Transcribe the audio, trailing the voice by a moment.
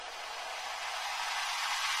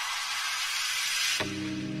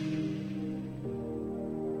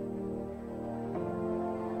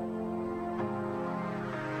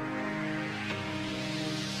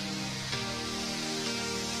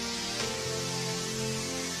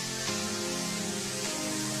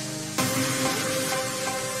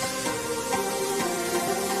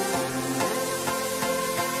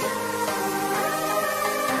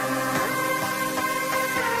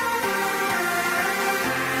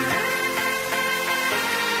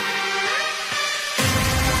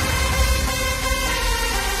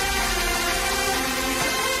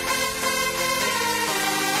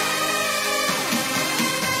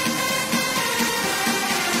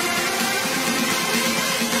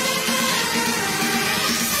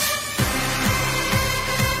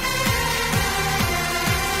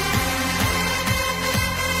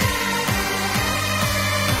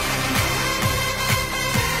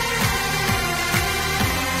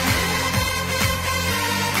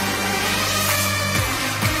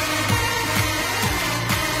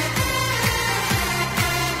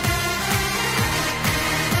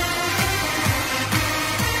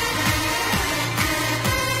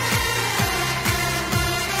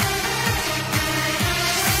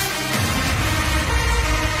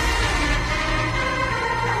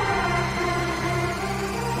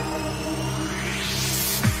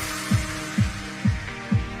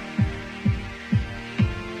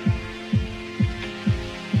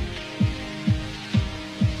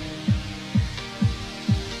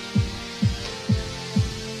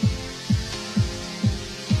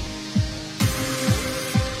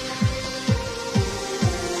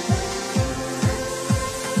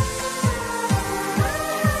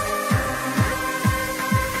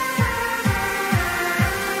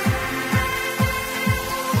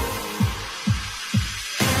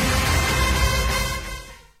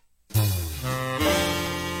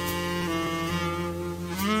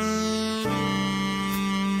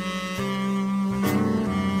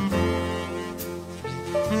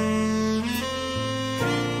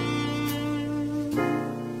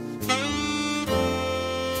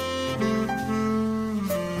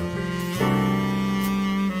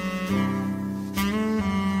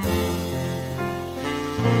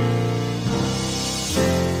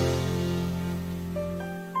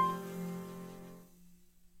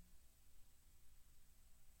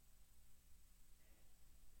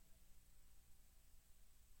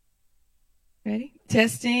Ready?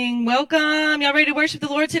 Testing. Welcome. Y'all ready to worship the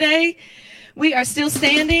Lord today? We are still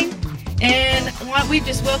standing, and we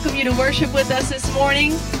just welcome you to worship with us this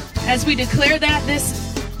morning as we declare that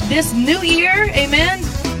this new year. Amen.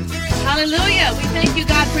 Hallelujah. We thank you,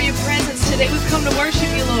 God, for your presence today. We've come to worship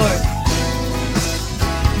you, Lord.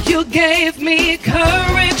 You gave me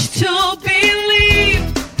courage to believe.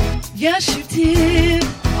 Yes, you did.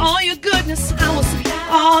 All your goodness, I will see.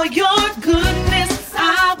 All your goodness,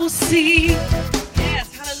 I will see. Yes,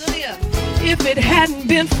 hallelujah. If it hadn't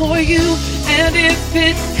been for you, and if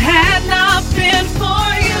it had not been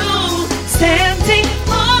for you, standing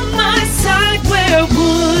on my side, where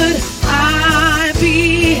would I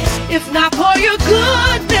be? If not for your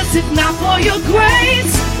goodness, if not for your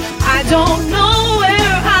grace, I don't know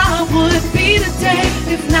where I would be today.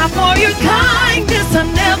 If not for your kindness, I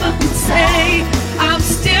never could say I'm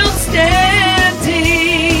still standing.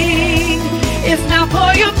 If not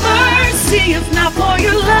for your mercy, if not for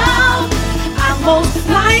your love, I most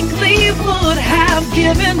likely would have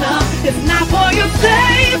given up. If not for your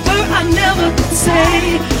favor, I never could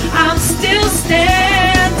say I'm still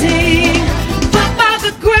standing. But by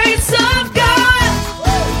the grace of God,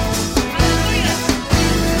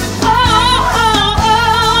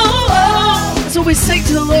 so we say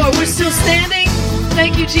to the Lord, we're still standing.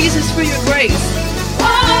 Thank you, Jesus, for your grace.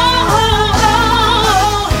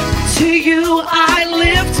 To you I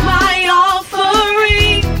lift my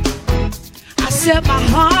offering. I set my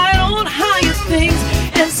heart on higher things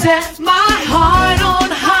and set my heart on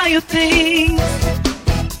higher things.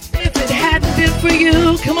 If it hadn't been for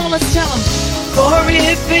you, come on, let's tell them. For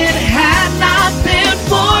if it had not been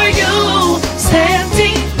for you,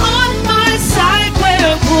 standing on my side,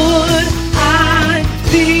 where would I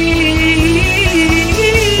be?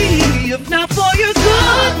 If not for your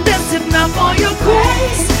goodness, if not for your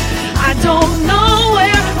grace, I don't know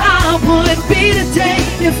where I would be today.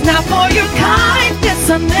 If not for your kindness,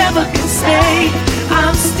 I never can say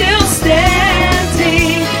I'm still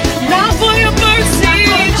standing. Not for your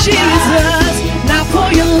mercy, Jesus, not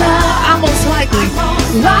for your love, I most likely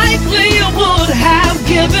would have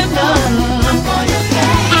given up.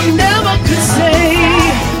 I never could say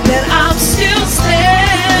that I'm still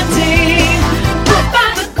standing. But by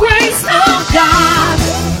the grace of God,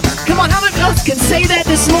 come on, how many of us can say that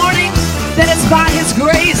this morning? That it's by His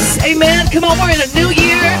grace. Amen. Come on, we're in a new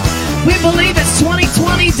year. We believe it's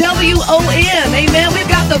 2020 WON. Amen. We've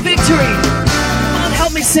got the victory. Come on,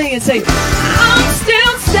 help me sing and say, I'm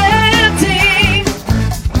still standing.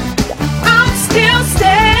 I'm still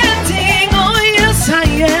standing. Oh, yes, I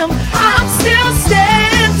am. I'm still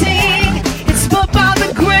standing. It's but by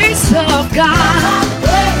the grace of God.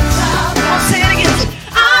 I'll say it again.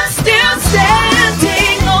 I'm still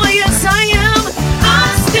standing. Oh, yes, I am.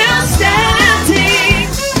 I'm still standing.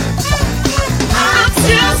 I'm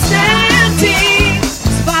still standing.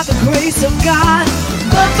 It's by the grace of God.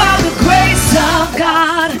 But by the grace of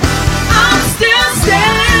God, I'm still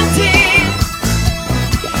standing.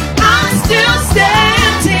 I'm still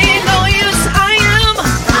standing. Oh, yes, I am.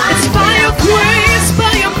 It's by your grace,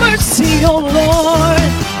 by your mercy, oh Lord.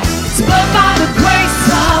 It's but by the grace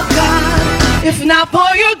of God. If not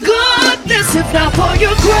for your goodness, if not for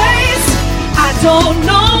your grace, I don't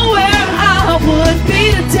know where I would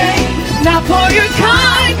be today. Not for your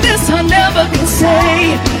kindness, I never can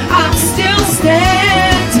say I'm still standing.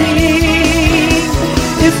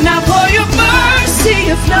 If not for your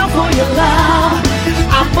mercy, if not for your love,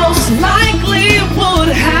 I most likely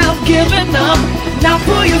would have given up. Not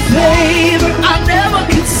for your favor, I never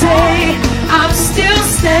could say I'm still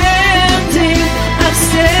standing. I'm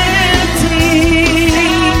standing.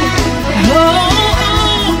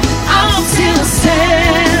 Oh, I'm still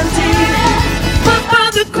standing. But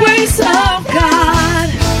by the grace of God.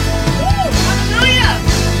 Hallelujah.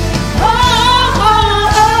 Oh.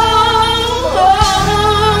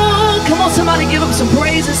 Come on, somebody give Him some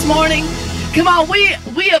praise this morning. Come on, we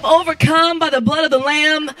have overcome by the blood of the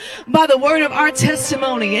Lamb, by the word of our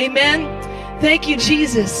testimony. Amen. Thank you,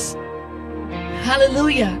 Jesus.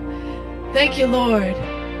 Hallelujah. Thank you, Lord.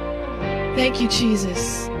 Thank you,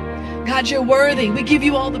 Jesus. God, you're worthy. We give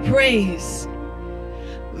you all the praise.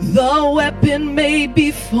 The weapon may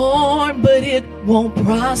be formed, but it won't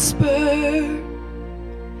prosper.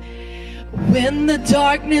 When the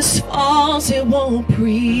darkness falls, it won't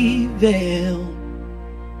prevail.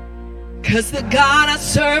 'Cause the God I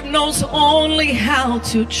serve knows only how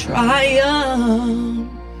to triumph.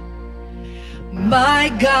 My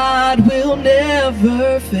God will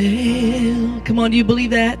never fail. Come on, do you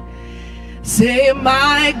believe that? Say,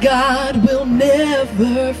 my God will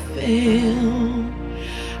never fail.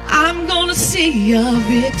 I'm gonna see a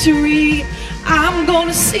victory. I'm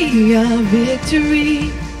gonna see a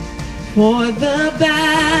victory. For the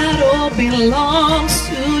battle belongs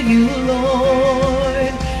to you,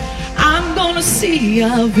 Lord. I'm gonna see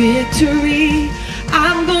a victory.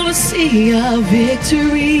 I'm gonna see a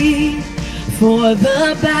victory. For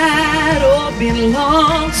the battle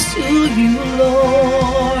belongs to you,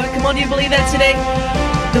 Lord. Come on, do you believe that today?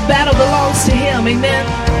 The battle belongs to Him, amen.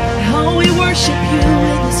 Oh, we worship you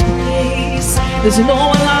in this place. There's no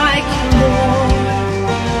one like you, Lord.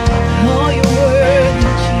 Oh, you're worthy,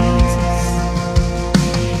 Jesus.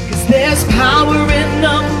 'Cause there's power in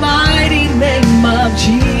the mighty name of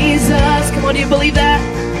Jesus. Come on, do you believe that?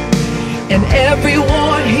 And every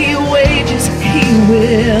war He wages, He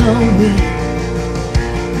will win.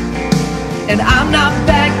 And I'm not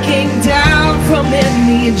backing down from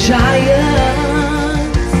any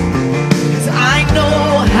giants. 'Cause I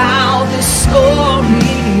know how this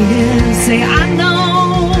story ends. Say, I know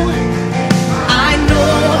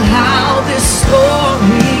how this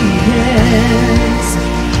story ends.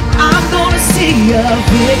 I'm gonna see a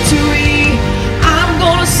victory. I'm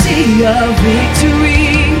gonna see a victory.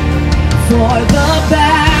 For the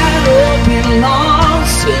battle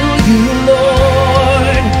belongs to you,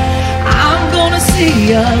 Lord. I'm gonna see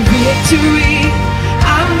a victory.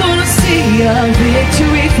 I'm gonna see a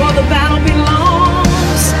victory. For the battle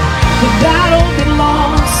belongs. The battle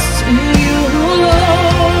belongs to you,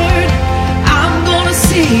 Lord. I'm gonna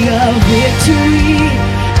see a victory.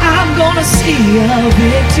 I'm gonna see a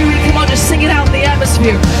victory. Come on, just sing it out in the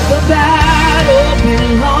atmosphere. The battle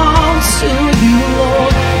belongs to you,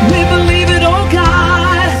 Lord. We believe it, oh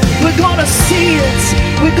God. We're gonna see it.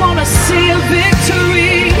 We're gonna see a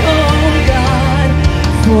victory, oh God.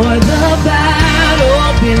 For the battle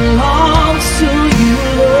belongs to you,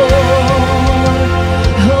 Lord.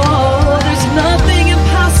 Oh, there's nothing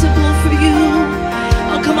impossible for you.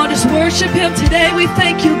 Oh, come on, just worship Him today. We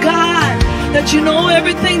thank you, God, that you know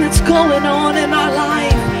everything that's going on in our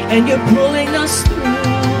life, and you're pulling us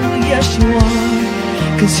through. Yes, you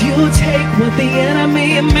are. 'Cause you take what the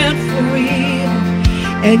enemy meant for evil,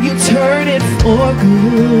 and you turn it for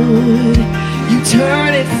good. You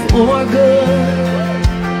turn it for good.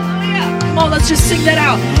 Come on, let's just sing that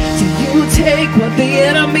out. So you take what the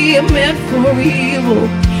enemy meant for evil,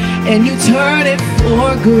 and you turn it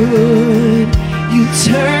for good. you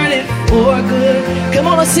turn it for good. Come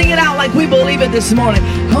on, let's sing it out like we believe it this morning.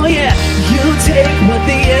 Oh yeah, you take what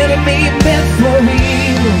the enemy meant for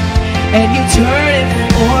evil and you turn it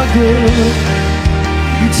for good.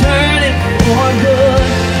 You turn it for good.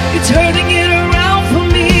 You're turning it around for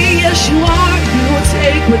me. Yes, you are. You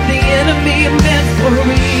take what the enemy meant for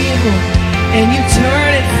evil and you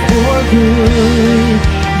turn it for good.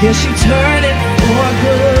 Yes, you turn it for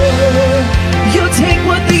good. You take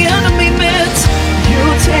what the enemy meant. You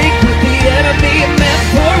take what the enemy meant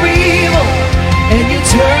for evil and you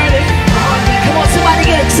turn it for good. Come on, somebody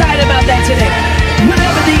get excited about that today.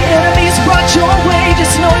 Whenever the enemy's brought your way,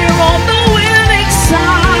 just know you're on the winning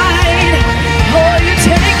side. Oh, you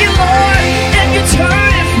take it, Lord, and you turn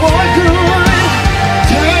it for good.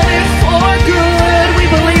 Turn it for good. We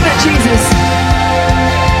believe it, Jesus.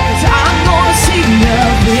 'Cause I'm gonna see a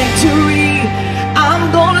victory.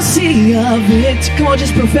 I'm gonna see a victory. Come on,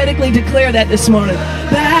 just prophetically declare that this morning.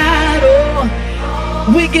 Battle.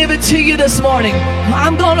 We give it to you this morning.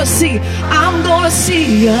 I'm gonna see a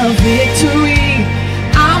victory.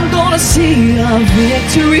 I'm gonna see a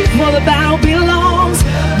victory, for the battle belongs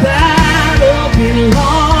to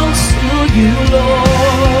you,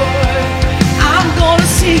 Lord. I'm gonna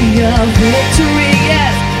see a victory,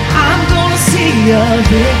 yes. I'm gonna see a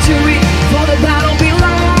victory, for the battle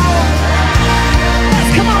belongs.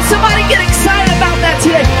 Come on, somebody get excited about that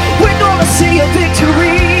today. We're gonna see a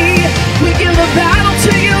victory. We give the battle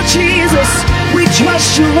to you, Jesus. We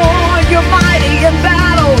trust you, Lord. You're mighty in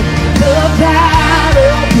battle. The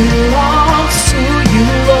battle belongs to you,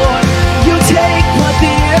 Lord. You take what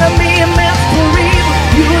the enemy meant for evil.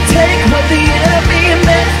 You take what the enemy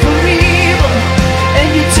meant for evil and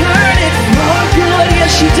you turn it for good.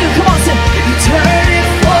 Yes, you do. Come on, say, you turn it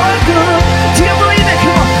for good. Do you believe it?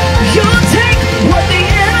 Come on. You take what the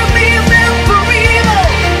enemy meant for evil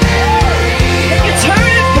and you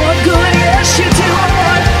turn it for good. Yes, you do,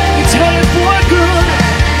 Lord. You turn it for good.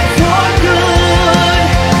 For good.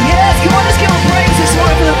 Yes, come on, let's give him praise this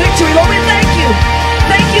morning for the victory. Lord, we thank you.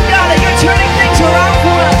 Thank you, God, that you're turning things around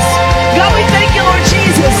for us. God, we thank you, Lord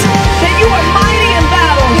Jesus, that you are mighty in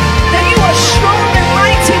battle, that you are strong and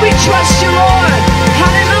mighty. We trust you, Lord.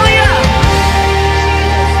 Hallelujah.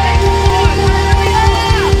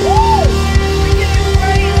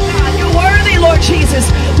 You're worthy, Lord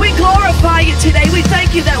Jesus. We glorify you today. We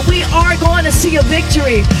thank you that we are going to see a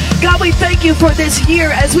victory. God, we thank you for this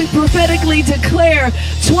year as we prophetically declare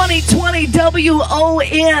 2020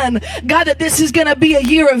 WON. God, that this is going to be a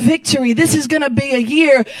year of victory. This is going to be a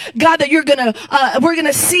year, God, that we're going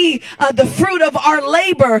to see the fruit of our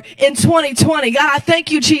labor in 2020. God, I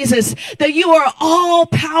thank you, Jesus, that you are all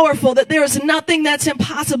powerful, that there is nothing that's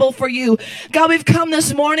impossible for you. God, we've come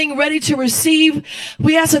this morning ready to receive.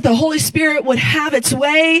 We ask that the Holy Spirit would have its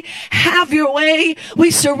way. Have your way.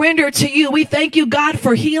 We surrender to you. We thank you, God,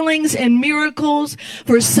 for healings and miracles,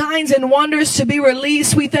 for signs and wonders to be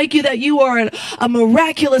released. We thank you that you are a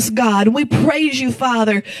miraculous God. We praise you,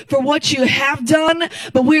 Father, for what you have done,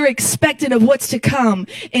 but we're expectant of what's to come.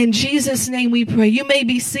 In Jesus' name we pray. You may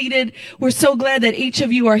be seated. We're so glad that each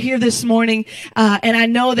of you are here this morning, and I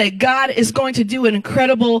know that God is going to do an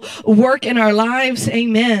incredible work in our lives.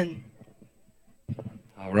 Amen.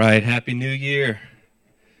 All right, Happy New Year.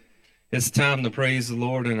 It's time to praise the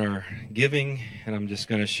Lord in our giving, and I'm just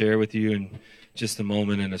going to share with you in just a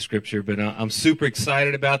moment in the scripture, but I'm super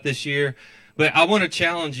excited about this year. But I want to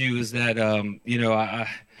challenge you is that,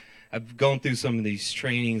 I've gone through some of these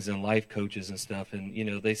trainings and life coaches and stuff, and,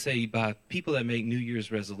 they say by people that make New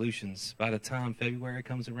Year's resolutions, by the time February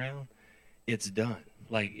comes around, it's done.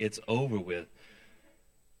 Like, it's over with.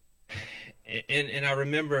 And I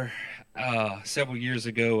remember several years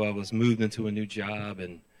ago, I was moved into a new job,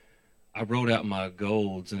 and I wrote out my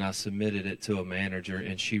goals and I submitted it to a manager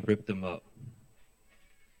and she ripped them up.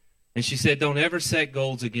 And she said, don't ever set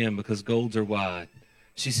goals again because goals are wide.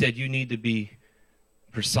 She said, you need to be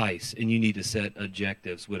precise and you need to set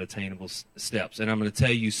objectives with attainable steps. And I'm going to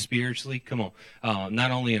tell you spiritually, come on,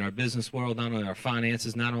 not only in our business world, not only in our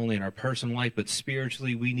finances, not only in our personal life, but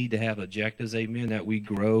spiritually we need to have objectives, amen, that we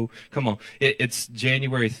grow. Come on, it's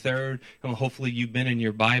January 3rd. Come on, hopefully you've been in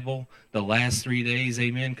your Bible the last 3 days,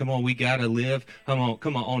 amen. Come on, we got to live, come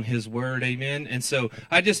on his word, amen. And so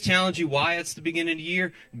I just challenge you, why it's the beginning of the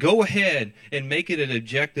year, go ahead and make it an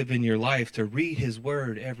objective in your life to read his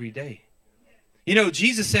word every day. You know,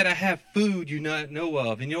 Jesus said, I have food you not know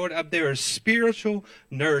of. And you know what? Up there is spiritual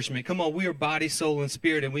nourishment. Come on, we are body, soul, and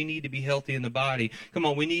spirit, and we need to be healthy in the body. Come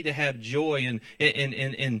on, we need to have joy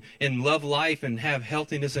and love life and have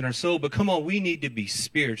healthiness in our soul. But come on, we need to be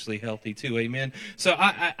spiritually healthy too. Amen. So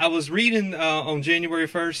I was reading on January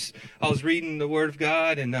 1st, I was reading the Word of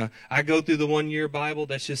God, and I go through the 1-year Bible.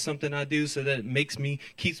 That's just something I do so that it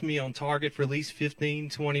keeps me on target for at least 15,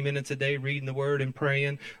 20 minutes a day reading the Word and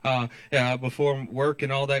praying before work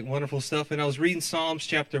and all that wonderful stuff. And I was reading Psalms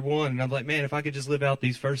chapter 1, and I'm like, man, if I could just live out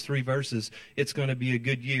these first 3 verses, it's going to be a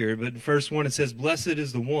good year. But the first one, it says, blessed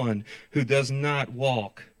is the one who does not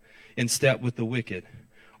walk in step with the wicked,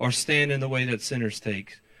 or stand in the way that sinners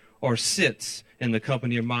take, or sits in the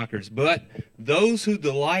company of mockers, but those who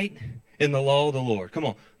delight in the law of the Lord. Come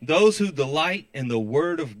on. Those who delight in the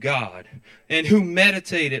Word of God and who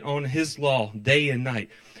meditate on His law day and night.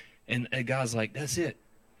 And God's like, that's it.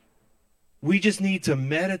 We just need to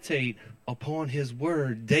meditate upon His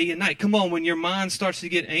Word day and night. Come on, when your mind starts to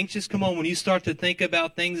get anxious, come on, when you start to think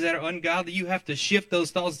about things that are ungodly, you have to shift those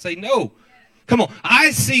thoughts and say, no. Come on,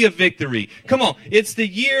 I see a victory. Come on, it's the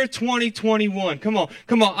year 2021. Come on,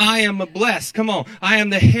 I am blessed. Come on, I am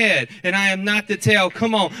the head and I am not the tail.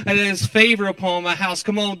 Come on, and there is favor upon my house.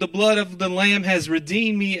 Come on, the blood of the Lamb has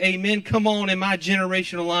redeemed me. Amen. Come on, and my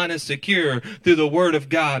generational line is secure through the Word of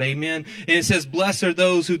God. Amen. And it says, blessed are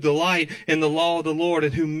those who delight in the law of the Lord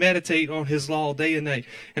and who meditate on His law day and night.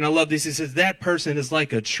 And I love this. It says, that person is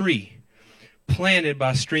like a tree planted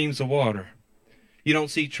by streams of water. You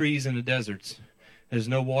don't see trees in the deserts. There's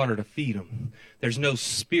no water to feed them. There's no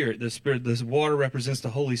spirit. This water represents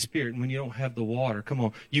the Holy Spirit. And when you don't have the water, come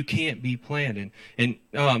on, you can't be planted. And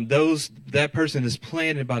that person is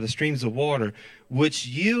planted by the streams of water, which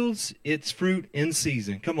yields its fruit in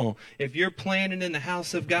season. Come on, if you're planted in the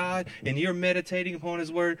house of God and you're meditating upon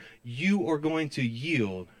His Word, you are going to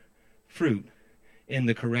yield fruit in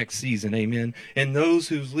the correct season. Amen. And those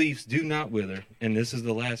whose leaves do not wither. And this is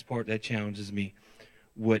the last part that challenges me.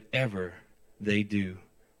 Whatever they do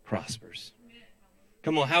prospers.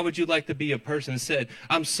 Come on, how would you like to be a person that said,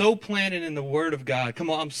 I'm so planted in the Word of God. Come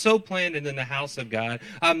on, I'm so planted in the house of God.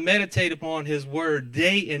 I meditate upon His Word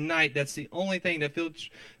day and night. That's the only thing that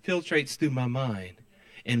filtrates through my mind.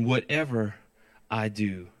 And whatever I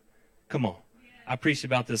do, come on. I preached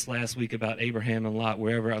about this last week about Abraham and Lot.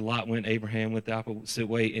 Wherever Lot went, Abraham went the opposite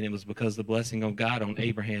way, and it was because the blessing of God on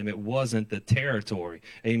Abraham. It wasn't the territory.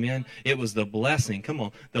 Amen. It was the blessing. Come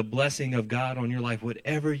on. The blessing of God on your life.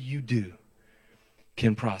 Whatever you do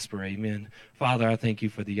can prosper. Amen. Father, I thank You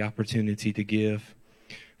for the opportunity to give.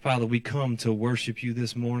 Father, we come to worship You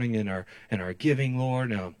this morning in our giving,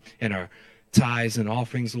 Lord, and our tithes and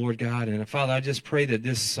offerings, Lord God. And Father, I just pray that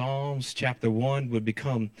this Psalms chapter 1 would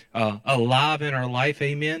become alive in our life.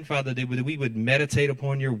 Amen. Father, that we would meditate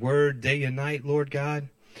upon Your Word day and night, Lord God.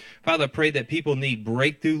 Father, I pray that people need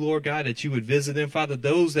breakthrough, Lord God, that You would visit them. Father,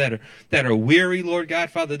 those that are weary, Lord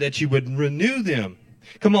God, Father, that You would renew them.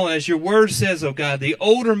 Come on, as Your Word says, oh God, the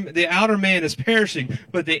outer man is perishing,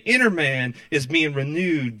 but the inner man is being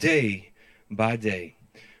renewed day by day.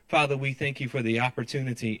 Father, we thank You for the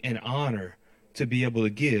opportunity and honor to be able to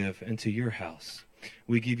give into Your house.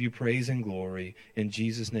 We give You praise and glory. In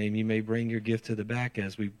Jesus' name, you may bring your gift to the back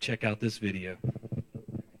as we check out this video.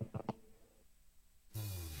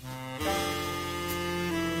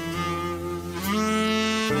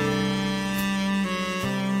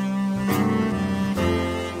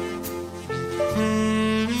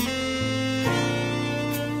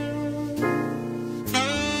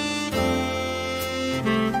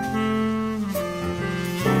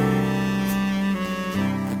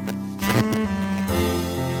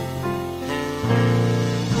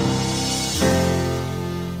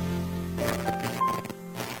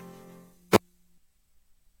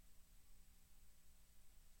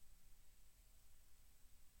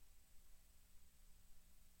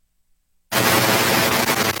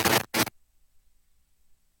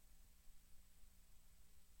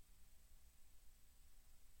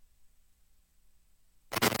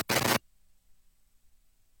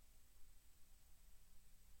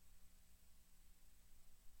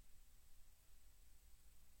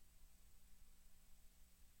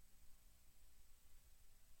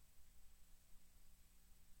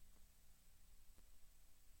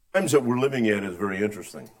 Times that we're living in is very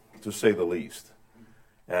interesting, to say the least.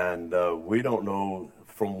 And we don't know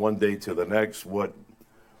from one day to the next what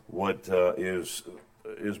is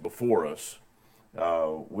before us.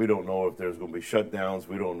 We don't know if there's going to be shutdowns.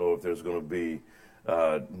 We don't know if there's going to be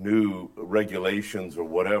new regulations or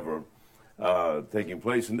whatever taking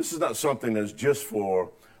place. And this is not something that's just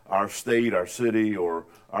for our state, our city, or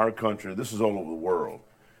our country. This is all over the world.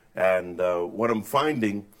 And what I'm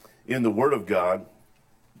finding in the Word of God,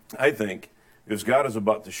 I think, is God is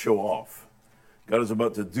about to show off. God is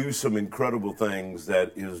about to do some incredible things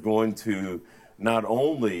that is going to not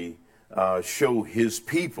only show his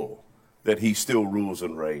people that he still rules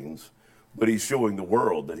and reigns, but he's showing the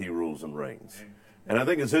world that he rules and reigns. And I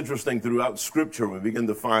think it's interesting throughout Scripture we begin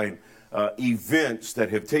to find events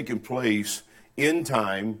that have taken place in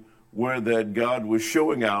time where that God was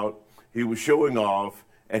showing out, he was showing off,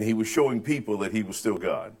 and he was showing people that he was still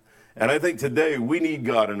God. And I think today we need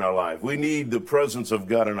God in our life. We need the presence of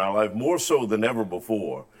God in our life more so than ever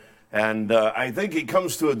before. And I think it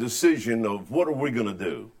comes to a decision of what are we going to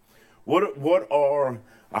do?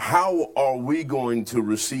 How are we going to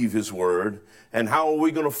receive his word, and how are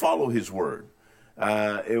we going to follow his word?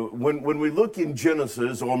 When we look in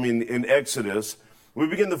Genesis, in Exodus, we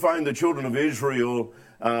begin to find the children of Israel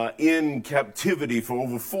in captivity for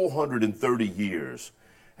over 430 years.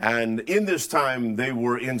 And in this time, they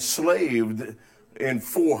were enslaved in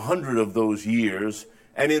 400 of those years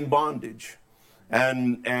and in bondage.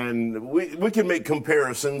 And we can make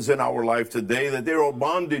comparisons in our life today that there are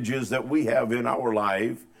bondages that we have in our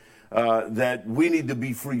life that we need to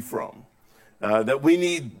be free from. That we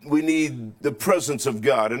need the presence of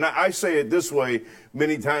God. And I say it this way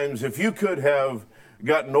many times: if you could have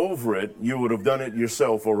gotten over it, you would have done it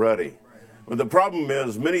yourself already. But the problem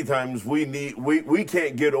is many times we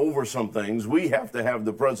can't get over some things. We have to have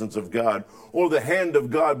the presence of God, or the hand of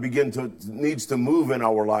God needs to move in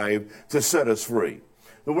our life to set us free.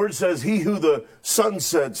 The word says, he who the Son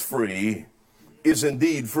sets free is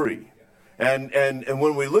indeed free. And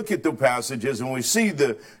when we look at the passages and we see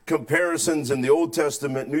the comparisons in the Old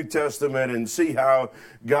Testament, New Testament, and see how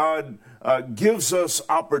God gives us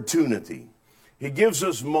opportunity. He gives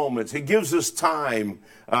us moments. He gives us time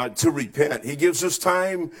to repent. He gives us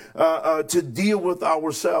time to deal with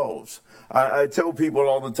ourselves. I tell people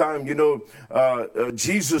all the time,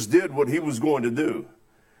 Jesus did what he was going to do,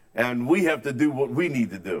 and we have to do what we need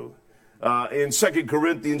to do. In 2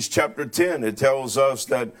 Corinthians chapter 10, it tells us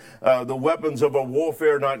that the weapons of our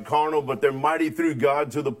warfare are not carnal, but they're mighty through God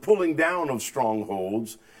to the pulling down of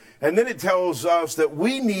strongholds. And then it tells us that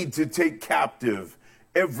we need to take captive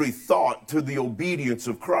every thought to the obedience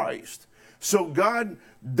of Christ. So God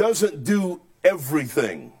doesn't do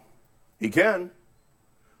everything. He can,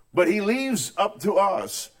 but he leaves up to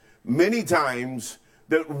us many times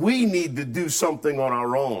that we need to do something on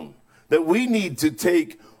our own, that we need to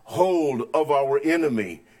take hold of our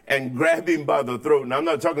enemy and grab him by the throat. And I'm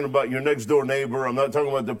not talking about your next door neighbor. I'm not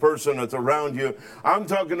talking about the person that's around you. I'm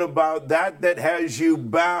talking about that has you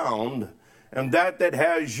bound, and that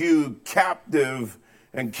has you captive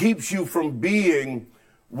and keeps you from being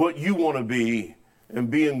what you want to be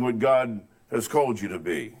and being what God has called you to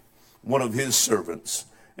be, one of his servants.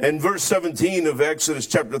 And verse 17 of Exodus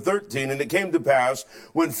chapter 13, and it came to pass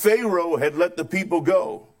when Pharaoh had let the people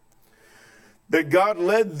go, that God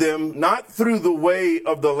led them not through the way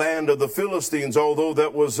of the land of the Philistines, although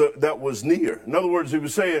that was near. In other words, he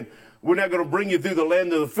was saying, we're not going to bring you through the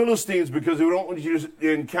land of the Philistines because we don't want you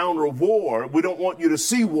to encounter war. We don't want you to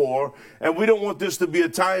see war. And we don't want this to be a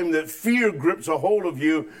time that fear grips a hold of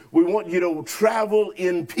you. We want you to travel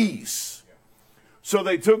in peace. So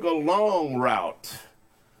they took a long route.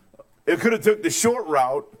 It could have took the short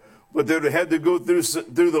route, but they had to go through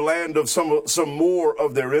the land of some more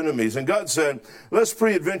of their enemies. And God said, let's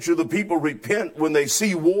peradventure the people repent when they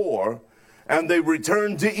see war, and they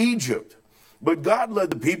return to Egypt. But God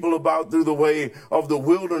led the people about through the way of the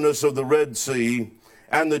wilderness of the Red Sea,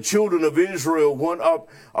 and the children of Israel went up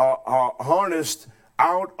harnessed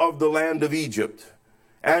out of the land of Egypt.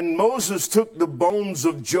 And Moses took the bones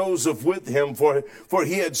of Joseph with him, for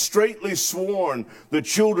he had straitly sworn the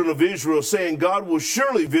children of Israel, saying, God will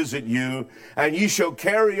surely visit you, and ye shall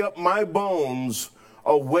carry up my bones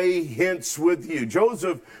away hence with you.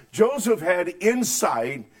 Joseph had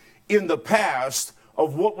insight in the past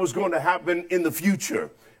of what was going to happen in the future.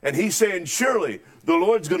 And he's saying, surely the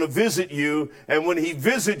Lord's going to visit you. And when he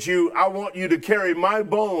visits you, I want you to carry my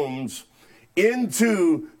bones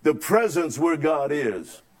into the presence where God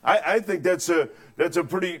is. I think that's a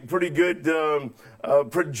pretty good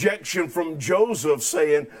projection from Joseph,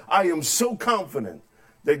 saying, I am so confident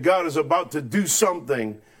that God is about to do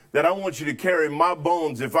something that I want you to carry my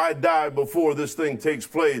bones. If I die before this thing takes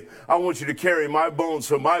place, I want you to carry my bones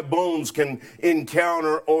so my bones can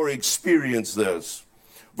encounter or experience this.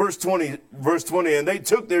 Verse 20, and they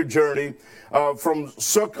took their journey from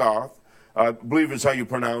Succoth, I believe is how you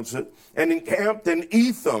pronounce it, and encamped in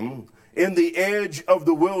Etham in the edge of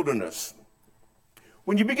the wilderness.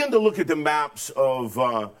 when you begin to look at the maps of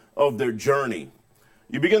their journey,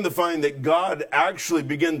 you begin to find that God actually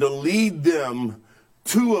began to lead them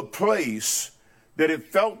to a place that it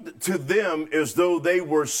felt to them as though they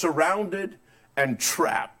were surrounded and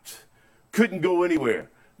trapped, couldn't go anywhere.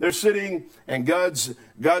 They're sitting and God's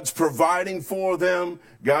providing for them.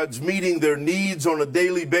 God's meeting their needs on a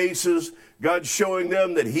daily basis. God's showing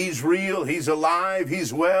them that He's real, He's alive,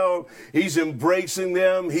 He's well, He's embracing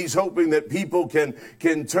them. He's hoping that people can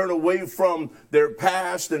turn away from their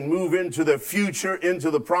past and move into their future, into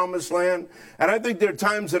the promised land. And I think there are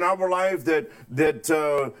times in our life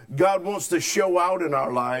that God wants to show out in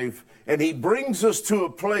our life, and He brings us to a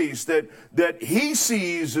place that He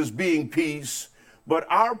sees as being peace, but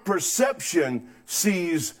our perception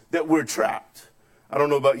sees that we're trapped. I don't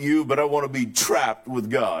know about you, but I want to be trapped with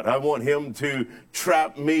God. I want Him to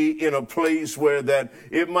trap me in a place where that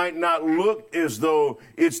it might not look as though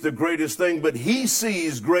it's the greatest thing, but He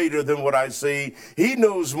sees greater than what I see. He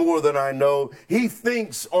knows more than I know. He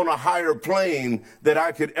thinks on a higher plane that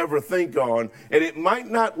I could ever think on. And it might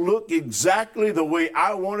not look exactly the way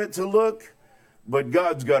I want it to look, but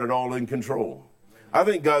God's got it all in control. I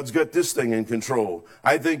think God's got this thing in control.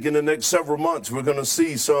 I think in the next several months, we're going to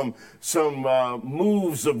see some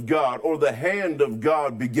moves of God, or the hand of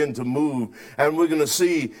God begin to move. And we're going to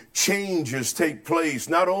see changes take place,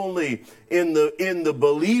 not only in the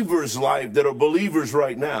believer's life that are believers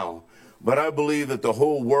right now, but I believe that the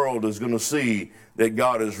whole world is going to see that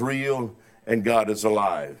God is real and God is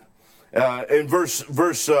alive. In verse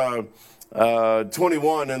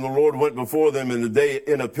 21, and the Lord went before them in the day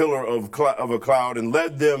in a pillar of a cloud and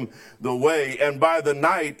led them the way, and by the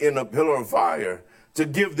night in a pillar of fire, to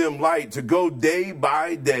give them light, to go day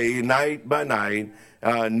by day, night by night,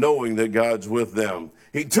 knowing that God's with them.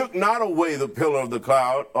 He took not away the pillar of the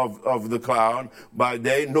cloud of the cloud by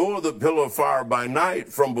day, nor the pillar of fire by night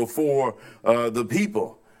from before the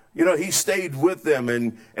people. You know, He stayed with them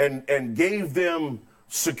and gave them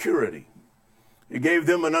security. He gave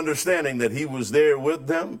them an understanding that He was there with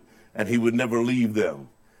them and He would never leave them.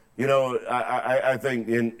 You know, I think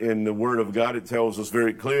in the Word of God, it tells us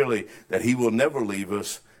very clearly that He will never leave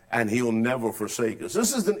us and He'll never forsake us.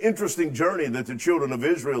 This is an interesting journey that the children of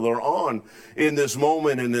Israel are on in this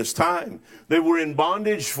moment, in this time. They were in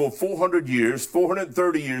bondage for 400 years,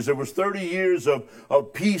 430 years. There was 30 years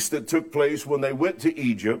of peace that took place when they went to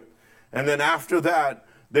Egypt. And then after that,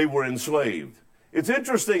 they were enslaved. It's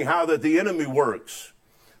interesting how that the enemy works.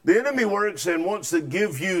 The enemy works and wants to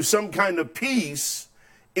give you some kind of peace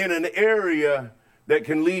in an area that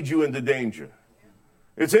can lead you into danger.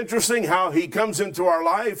 It's interesting how he comes into our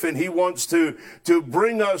life and he wants to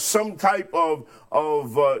bring us some type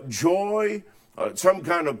of joy, some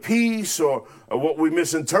kind of peace, or what we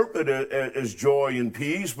misinterpret as joy and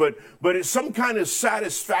peace, but it's some kind of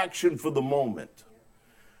satisfaction for the moment.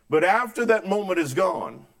 But after that moment is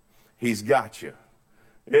gone, he's got you.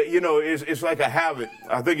 You know, it's like a habit.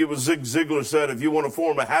 I think it was Zig Ziglar said, if you want to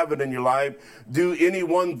form a habit in your life, do any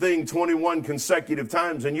one thing 21 consecutive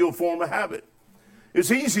times and you'll form a habit.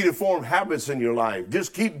 It's easy to form habits in your life.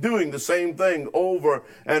 Just keep doing the same thing over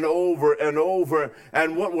and over and over.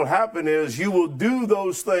 And what will happen is you will do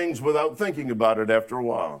those things without thinking about it after a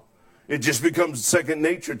while. It just becomes second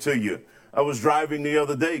nature to you. I was driving the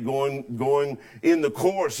other day going in the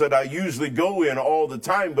course that I usually go in all the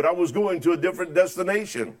time, but I was going to a different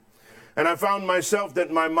destination. And I found myself that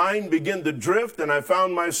my mind began to drift, and I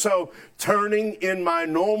found myself turning in my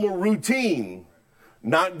normal routine,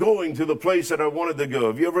 not going to the place that I wanted to go.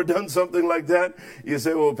 Have you ever done something like that? You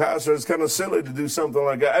say, well, Pastor, it's kind of silly to do something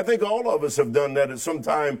like that. I think all of us have done that at some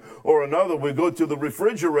time or another. We go to the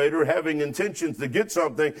refrigerator having intentions to get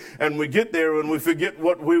something, and we get there and we forget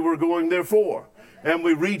what we were going there for. And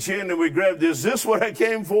we reach in and we grab, is this what I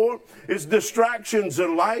came for? It's distractions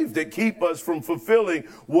in life that keep us from fulfilling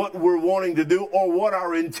what we're wanting to do or what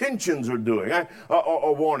our intentions are doing,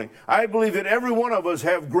 or wanting. I believe that every one of us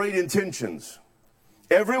have great intentions.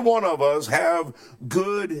 Every one of us have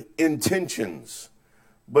good intentions,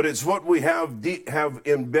 but it's what we have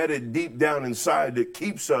embedded deep down inside that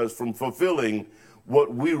keeps us from fulfilling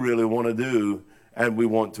what we really want to do and we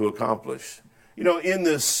want to accomplish. You know, in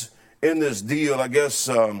this deal, I guess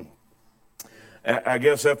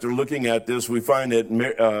after looking at this, we find that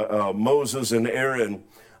Moses and Aaron,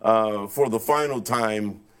 for the final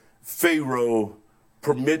time, Pharaoh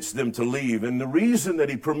permits them to leave. And the reason that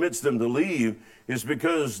he permits them to leave is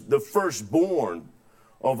because the firstborn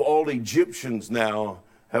of all Egyptians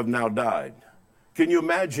have now died. Can you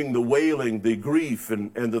imagine the wailing, the grief,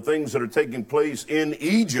 and the things that are taking place in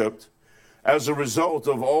Egypt as a result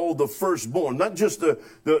of all the firstborn, not just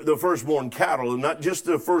the firstborn cattle and not just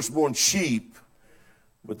the firstborn sheep,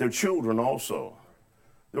 but their children also.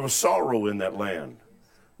 There was sorrow in that land.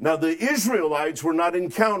 Now, the Israelites were not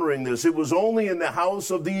encountering this. It was only in the house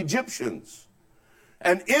of the Egyptians.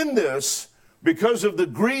 And in this, because of the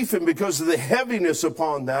grief and because of the heaviness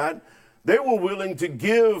upon that, they were willing to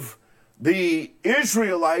give the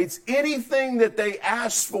Israelites anything that they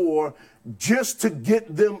asked for just to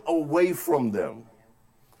get them away from them.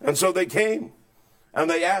 And so they came and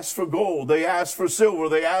they asked for gold, they asked for silver,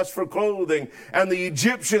 they asked for clothing, and the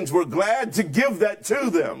Egyptians were glad to give that to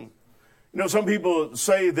them. You know, some people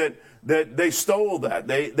say that they stole that,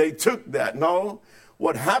 they took that. No,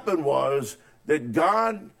 what happened was that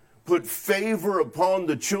God put favor upon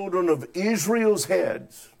the children of Israel's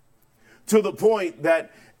heads to the point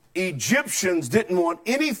that Egyptians didn't want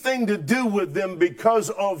anything to do with them because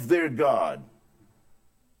of their God.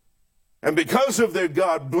 And because of their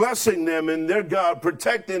God blessing them and their God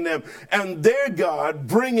protecting them and their God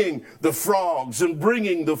bringing the frogs and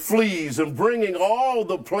bringing the fleas and bringing all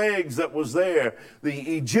the plagues that was there,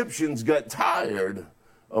 the Egyptians got tired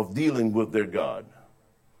of dealing with their God.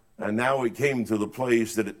 And now it came to the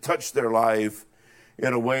place that it touched their life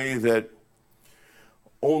in a way that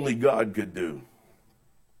only God could do.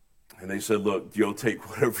 And they said, look, you'll take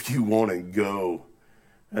whatever you want and go.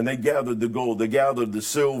 And they gathered the gold, they gathered the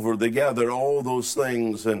silver, they gathered all those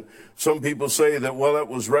things. And some people say that, well, that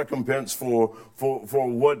was recompense for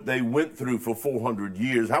what they went through for 400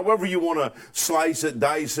 years. However you want to slice it,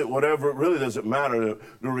 dice it, whatever, it really doesn't matter.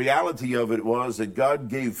 The reality of it was that God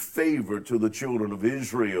gave favor to the children of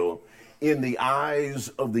Israel in the eyes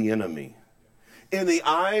of the enemy, in the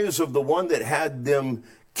eyes of the one that had them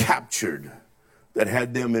captured, that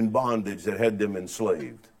had them in bondage, that had them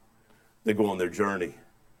enslaved. They go on their journey.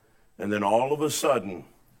 And then all of a sudden,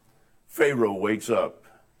 Pharaoh wakes up.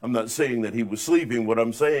 I'm not saying that he was sleeping. What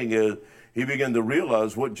I'm saying is he began to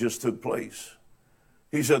realize what just took place.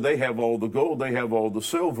 He said, they have all the gold, they have all the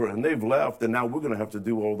silver, and they've left, and now we're going to have to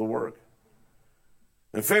do all the work.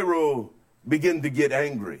 And Pharaoh began to get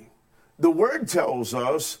angry. The word tells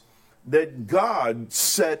us that God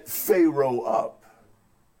set Pharaoh up,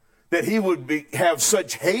 that he would have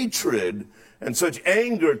such hatred and such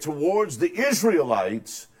anger towards the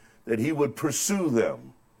Israelites that he would pursue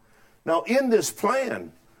them. Now, in this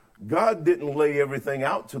plan, God didn't lay everything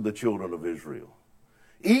out to the children of Israel.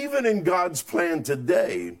 Even in God's plan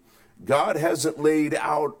today, God hasn't laid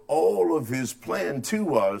out all of his plan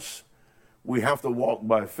to us. We have to walk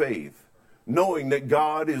by faith, knowing that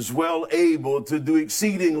God is well able to do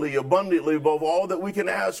exceedingly abundantly above all that we can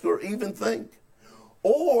ask or even think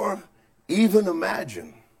or even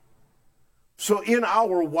imagine. So in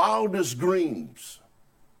our wildest dreams,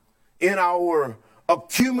 in our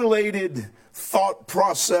accumulated thought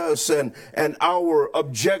process and our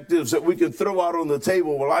objectives that we can throw out on the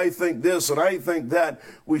table, well, I think this and I think that,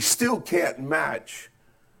 we still can't match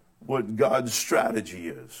what God's strategy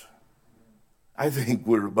is. I think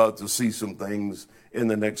we're about to see some things in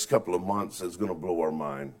the next couple of months that's going to blow our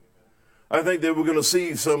mind. I think that we're going to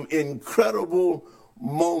see some incredible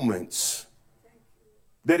moments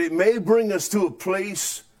that it may bring us to a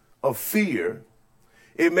place of fear.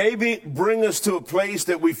 It may bring us to a place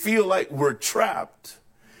that we feel like we're trapped.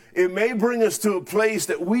 It may bring us to a place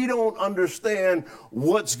that we don't understand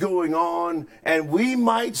what's going on. And we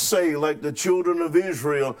might say, like the children of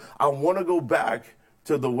Israel, I want to go back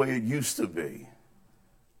to the way it used to be.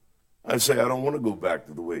 I say, I don't want to go back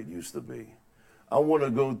to the way it used to be. I want to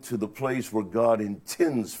go to the place where God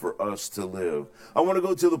intends for us to live. I want to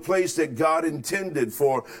go to the place that God intended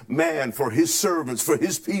for man, for his servants, for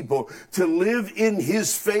his people to live in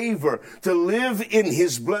his favor, to live in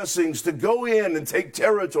his blessings, to go in and take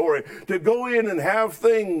territory, to go in and have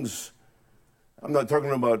things. I'm not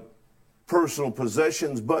talking about personal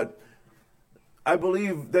possessions, but I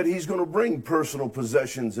believe that he's going to bring personal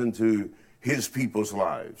possessions into his people's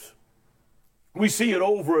lives. We see it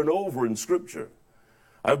over and over in Scripture.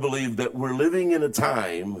 I believe that we're living in a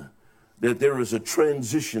time that there is a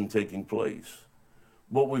transition taking place.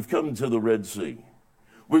 But we've come to the Red Sea.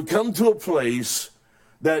 We've come to a place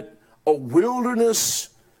that a wilderness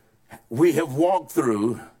we have walked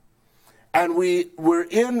through, and we're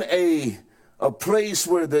in a place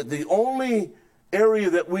where the only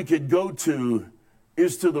area that we could go to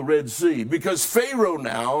is to the Red Sea, because Pharaoh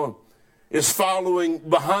now is following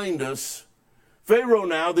behind us. Pharaoh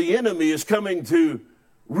now, the enemy, is coming to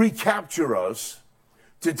recapture us,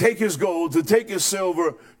 to take his gold, to take his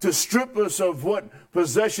silver, to strip us of what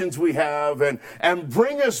possessions we have and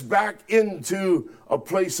bring us back into a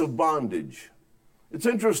place of bondage. It's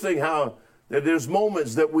interesting how That there's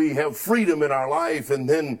moments that we have freedom in our life, and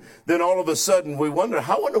then all of a sudden we wonder,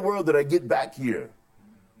 how in the world did I get back here?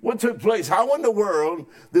 What took place? How in the world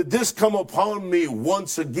did this come upon me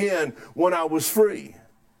once again when I was free?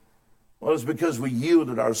 Well, it's because we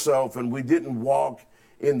yielded ourselves and we didn't walk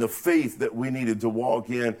in the faith that we needed to walk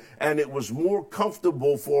in. And it was more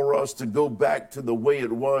comfortable for us to go back to the way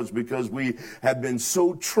it was because we had been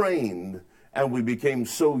so trained and we became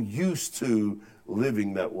so used to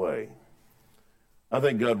living that way. I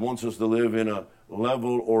think God wants us to live in a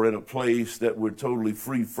level or in a place that we're totally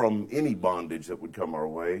free from any bondage that would come our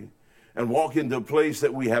way, and walk into a place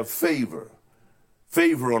that we have favor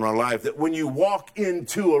on our life, that when you walk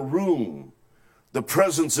into a room, the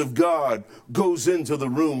presence of God goes into the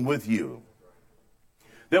room with you.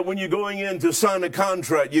 That when you're going in to sign a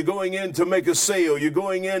contract, you're going in to make a sale, you're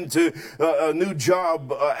going into a new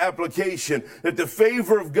job application, that the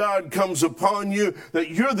favor of God comes upon you, that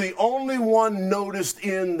you're the only one noticed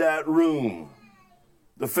in that room.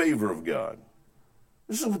 The favor of God.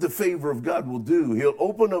 This is what the favor of God will do. He'll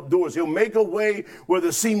open up doors. He'll make a way where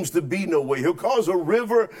there seems to be no way. He'll cause a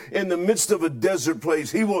river in the midst of a desert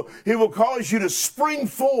place. He will cause you to spring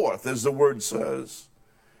forth, as the word says,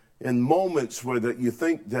 in moments where that you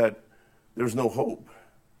think that there's no hope.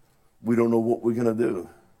 We don't know what we're going to do.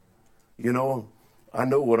 You know, I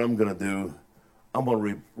know what I'm going to do. I'm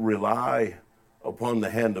going to rely upon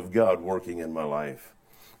the hand of God working in my life.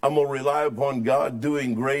 I'm going to rely upon God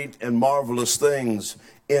doing great and marvelous things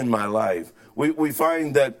in my life. We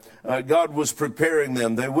find that God was preparing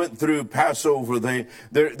them. They went through Passover.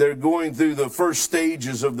 They're going through the first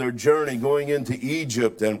stages of their journey, going into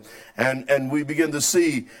Egypt. And we begin to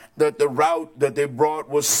see that the route that they brought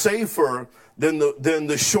was safer than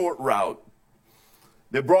the short route.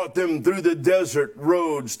 They brought them through the desert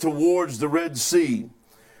roads towards the Red Sea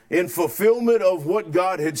in fulfillment of what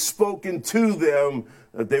God had spoken to them,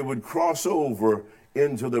 that they would cross over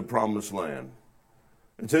into the promised land.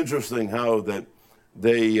 It's interesting how that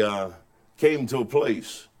they came to a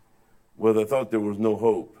place where they thought there was no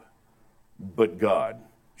hope, but God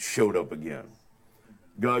showed up again.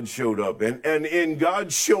 God showed up. And in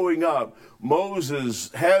God showing up,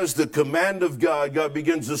 Moses has the command of God. God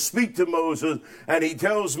begins to speak to Moses, and he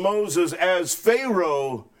tells Moses, as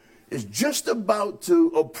Pharaoh is just about to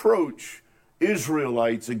approach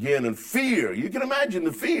Israelites again, and fear, you can imagine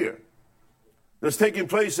the fear that's taking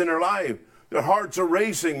place in their life. Their hearts are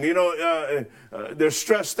racing, they're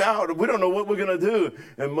stressed out. We don't know what we're going to do.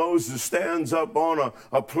 And Moses stands up on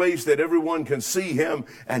a place that everyone can see him,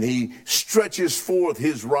 and he stretches forth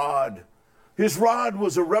his rod. His rod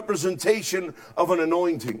was a representation of an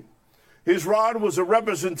anointing. His rod was a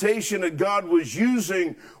representation that God was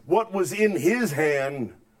using what was in his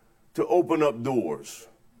hand to open up doors.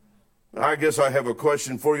 I guess I have a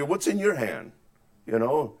question for you. What's in your hand?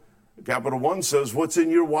 Capital One says, what's in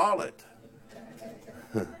your wallet?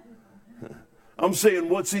 I'm saying,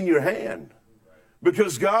 what's in your hand?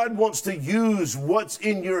 Because God wants to use what's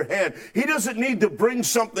in your hand. He doesn't need to bring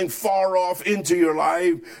something far off into your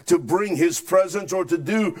life to bring his presence or to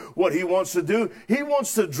do what he wants to do. He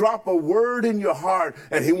wants to drop a word in your heart,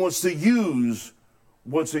 and he wants to use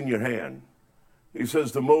what's in your hand. He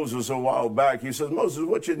says to Moses a while back, he says, Moses,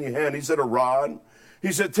 what's in your hand? He said, a rod.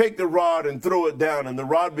 He said, take the rod and throw it down. And the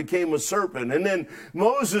rod became a serpent. And then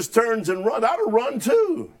Moses turns and runs. I'd have run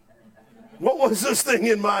too. What was this thing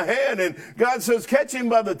in my hand? And God says, catch him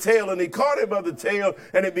by the tail. And he caught him by the tail,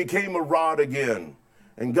 and it became a rod again.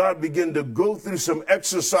 And God began to go through some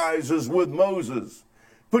exercises with Moses.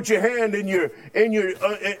 Put your hand on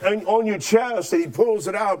your chest, and he pulls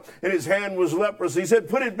it out, and his hand was leprous. He said,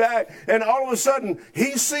 put it back. And all of a sudden,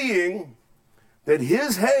 he's seeing that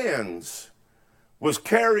his hands was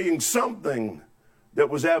carrying something that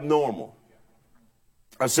was abnormal.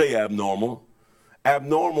 I say abnormal.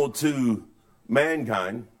 Abnormal to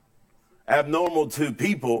mankind. Abnormal to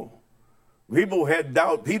people. People had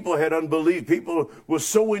doubt. People had unbelief. People were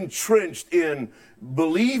so entrenched in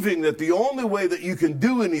believing that the only way that you can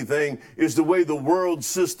do anything is the way the world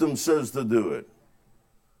system says to do it.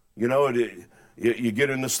 You get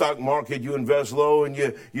in the stock market, you invest low, and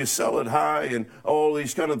you sell it high, and all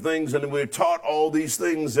these kind of things. And we're taught all these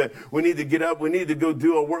things that we need to get up, we need to go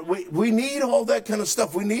do our work. We need all that kind of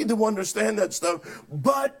stuff. We need to understand that stuff.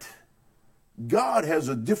 But God has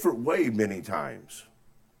a different way many times.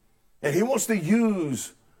 And he wants to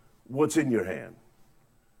use what's in your hand.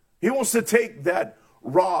 He wants to take that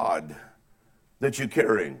rod that you're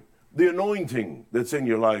carrying, the anointing that's in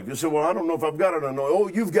your life. You say, well, I don't know if I've got an anointing. Oh,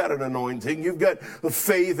 you've got an anointing. You've got the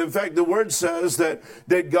faith. In fact, the word says that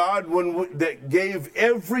God that gave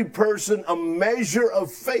every person a measure of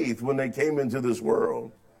faith when they came into this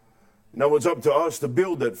world. Now, it's up to us to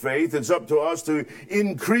build that faith. It's up to us to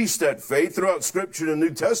increase that faith. Throughout Scripture in the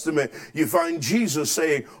New Testament, you find Jesus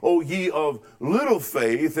saying, "O ye of little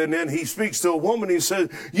faith," and then he speaks to a woman. He says,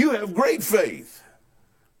 "You have great faith."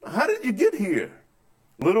 How did you get here?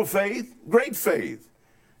 Little faith, great faith.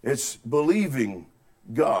 It's believing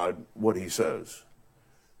God what he says.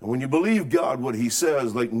 And when you believe God what he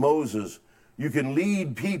says, like Moses, you can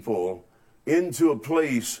lead people into a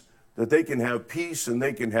place that they can have peace and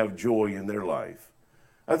they can have joy in their life.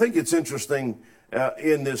 I think it's interesting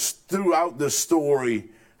throughout this story,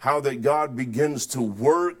 how that God begins to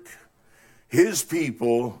work his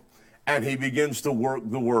people and he begins to work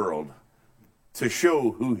the world to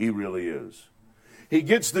show who he really is. He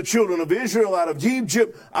gets the children of Israel out of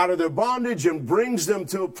Egypt, out of their bondage, and brings them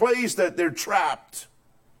to a place that they're trapped.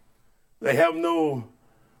 They have no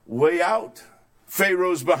way out.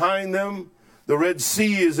 Pharaoh's behind them. The Red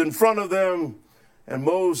Sea is in front of them. And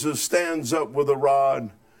Moses stands up with a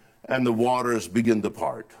rod, and the waters begin to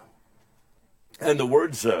part. And the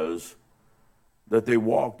word says that they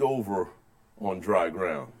walked over on dry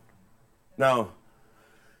ground. Now,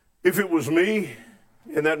 if it was me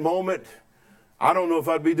in that moment, I don't know if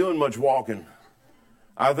I'd be doing much walking.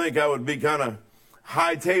 I think I would be kind of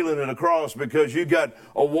hightailing it across, because you've got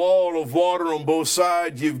a wall of water on both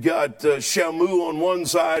sides. You've got Shamu on one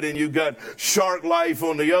side, and you've got Shark Life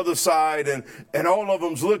on the other side, and all of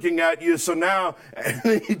them's looking at you. So now, and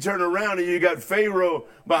then you turn around and you got Pharaoh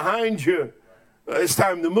behind you. It's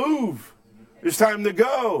time to move. It's time to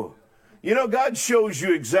go. You know, God shows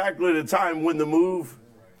you exactly the time when to move.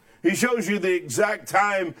 He shows you the exact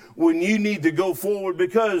time when you need to go forward,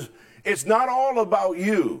 because it's not all about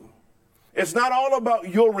you. It's not all about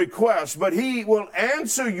your requests, but he will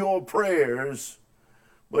answer your prayers,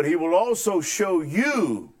 but he will also show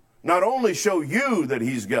you, not only show you that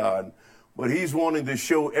he's God, but he's wanting to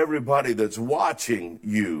show everybody that's watching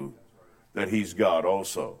you that he's God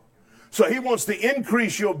also. So he wants to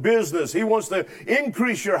increase your business. He wants to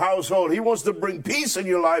increase your household. He wants to bring peace in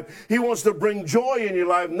your life. He wants to bring joy in your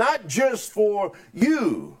life, not just for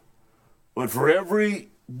you, but for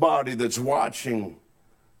everybody that's watching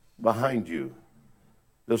behind you,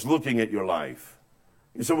 that's looking at your life.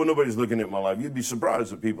 You say, well, nobody's looking at my life. You'd be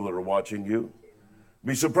surprised at people that are watching you.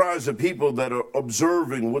 Be surprised at people that are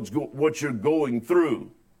observing what you're going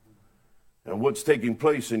through and what's taking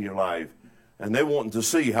place in your life. And they want to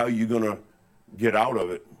see how you're going to get out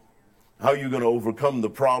of it, how you're going to overcome the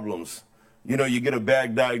problems. You know, you get a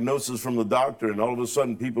bad diagnosis from the doctor, and all of a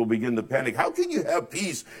sudden people begin to panic. How can you have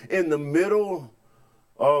peace in the middle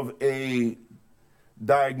of a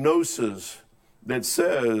diagnosis that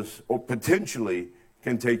says, or potentially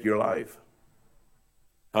can take your life?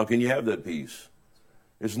 How can you have that peace?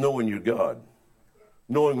 It's knowing your God.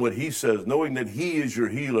 Knowing what he says, knowing that he is your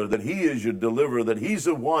healer, that he is your deliverer, that he's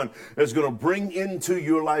the one that's going to bring into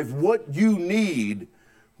your life what you need.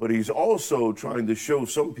 But he's also trying to show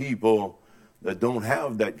some people that don't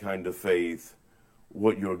have that kind of faith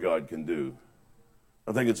what your God can do.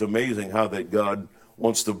 I think it's amazing how that God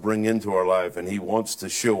wants to bring into our life, and he wants to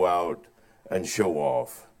show out and show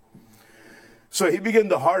off. So he began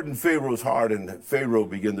to harden Pharaoh's heart, and Pharaoh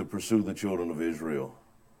began to pursue the children of Israel.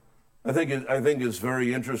 I think it's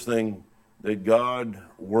very interesting that God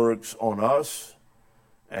works on us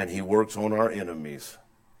and he works on our enemies.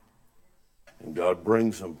 And God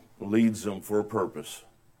brings them, leads them for a purpose,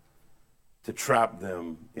 to trap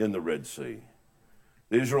them in the Red Sea.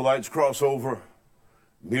 The Israelites cross over.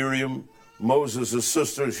 Miriam, Moses'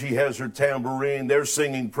 sister, she has her tambourine. They're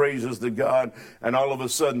singing praises to God. And all of a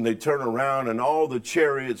sudden they turn around, and all the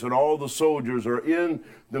chariots and all the soldiers are in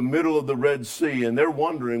the middle of the Red Sea. And they're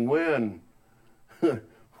wondering when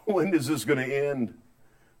is this going to end?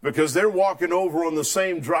 Because they're walking over on the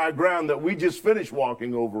same dry ground that we just finished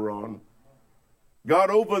walking over on. God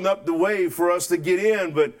opened up the way for us to get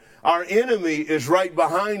in, but our enemy is right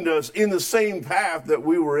behind us in the same path that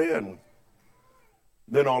we were in.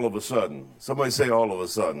 Then all of a sudden, somebody say all of a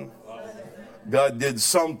sudden, God did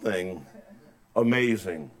something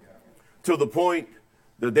amazing, to the point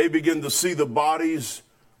that they begin to see the bodies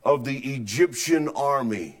of the Egyptian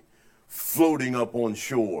army floating up on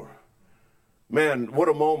shore. Man, what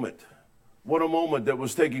a moment. What a moment that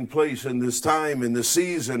was taking place in this time, in this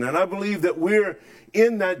season. And I believe that we're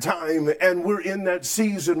in that time and we're in that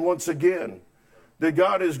season once again. That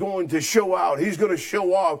God is going to show out. He's going to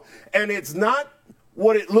show off. And it's not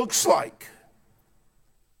what it looks like.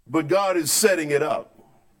 but God is setting it up.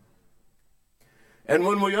 And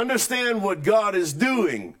when we understand what God is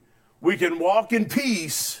doing, we can walk in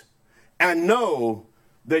peace and know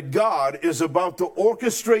that God is about to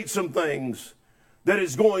orchestrate some things that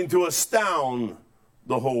is going to astound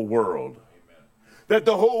the whole world. Amen. That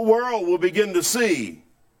the whole world will begin to see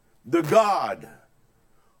the God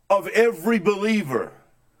of every believer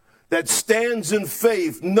that stands in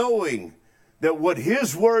faith, knowing that what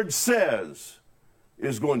his word says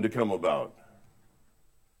is going to come about.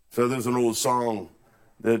 So there's an old song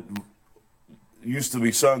that used to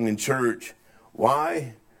be sung in church.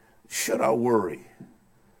 Why should I worry?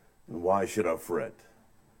 And why should I fret?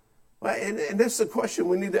 And that's the question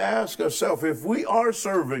we need to ask ourselves. If we are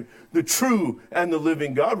serving the true and the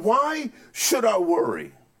living God, why should I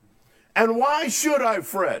worry? And why should I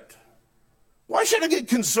fret? Why should I get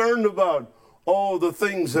concerned about all the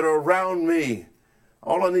things that are around me?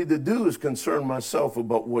 All I need to do is concern myself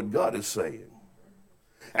about what God is saying.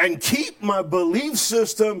 And keep my belief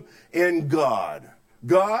system in God.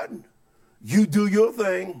 God, you do your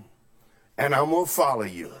thing, and I'm going to follow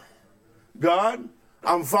you. God,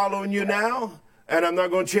 I'm following you now, and I'm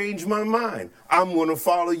not going to change my mind. I'm going to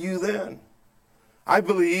follow you then. I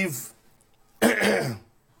believe that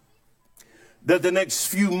the next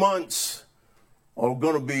few months are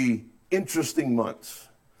going to be interesting months.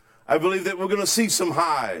 I believe that we're going to see some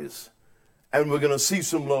highs, and we're going to see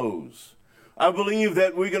some lows. I believe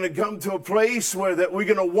that we're going to come to a place where that we're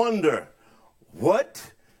going to wonder,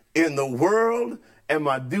 what in the world am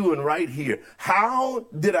I doing right here? How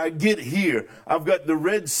did I get here? I've got the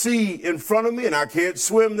Red Sea in front of me, and I can't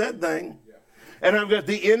swim that thing. And I've got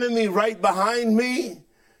the enemy right behind me,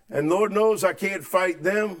 and Lord knows I can't fight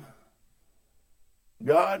them.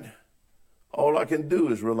 God, all I can do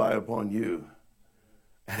is rely upon you.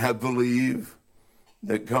 And I believe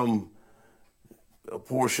that come a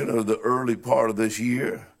portion of the early part of this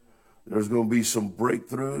year, there's going to be some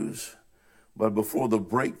breakthroughs. But before the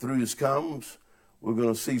breakthroughs comes, we're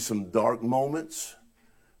going to see some dark moments.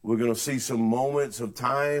 We're going to see some moments of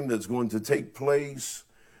time that's going to take place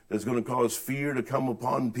that's going to cause fear to come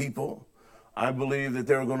upon people. I believe that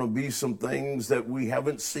there are going to be some things that we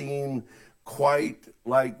haven't seen quite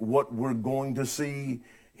like what we're going to see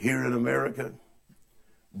here in America.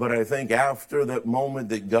 But I think after that moment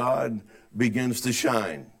that God begins to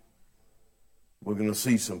shine, we're going to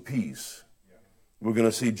see some peace. We're going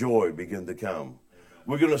to see joy begin to come.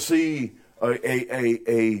 We're going to see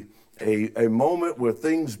a moment where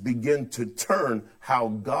things begin to turn how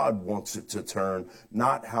God wants it to turn,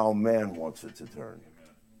 not how man wants it to turn.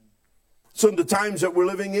 So the times that we're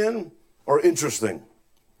living in are interesting.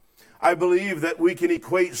 I believe that we can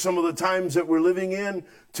equate some of the times that we're living in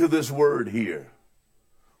to this word here.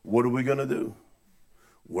 What are we going to do?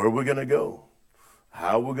 Where are we going to go?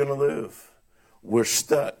 How are we going to live? We're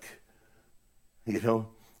stuck. You know,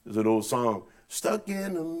 there's an old song, stuck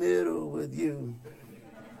in the middle with you.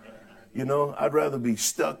 You know, I'd rather be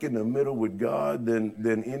stuck in the middle with God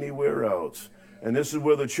than anywhere else. And this is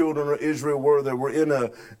where the children of Israel were. They were in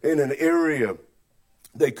an area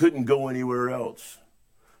they couldn't go anywhere else.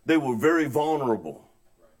 They were very vulnerable.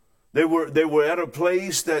 They were at a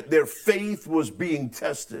place that their faith was being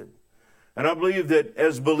tested. And I believe that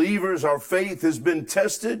as believers, our faith has been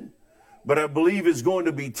tested, but I believe it's going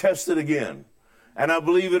to be tested again. And I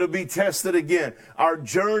believe it'll be tested again. Our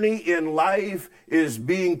journey in life is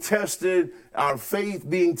being tested, our faith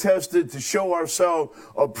being tested to show ourselves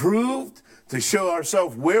approved, to show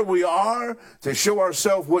ourselves where we are, to show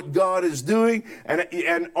ourselves what God is doing.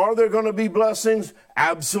 And are there going to be blessings?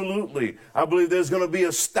 Absolutely. I believe there's going to be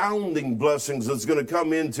astounding blessings that's going to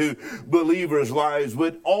come into believers' lives.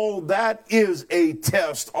 But all that is a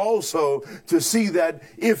test also to see that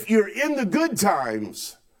if you're in the good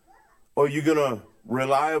times, are you going to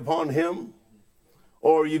rely upon him?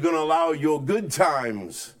 Or are you going to allow your good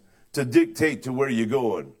times to dictate to where you're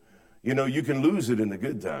going? You know, you can lose it in the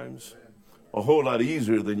good times a whole lot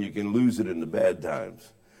easier than you can lose it in the bad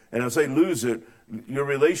times. And I say lose it, your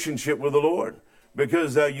relationship with the Lord,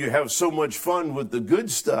 because you have so much fun with the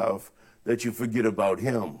good stuff that you forget about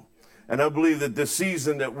him. And I believe that the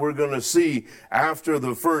season that we're going to see after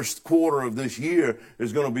the first quarter of this year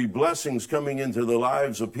is going to be blessings coming into the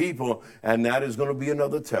lives of people, and that is going to be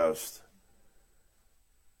another test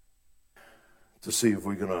to see if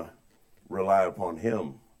we're going to rely upon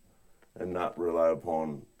him and not rely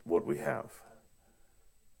upon what we have.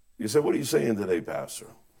 You say, what are you saying today, Pastor?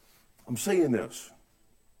 I'm saying this,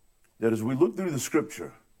 that as we look through the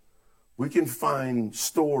scripture, we can find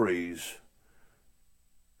stories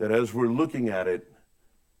that as we're looking at it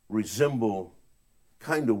resemble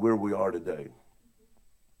kind of where we are today.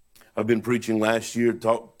 I've been preaching last year,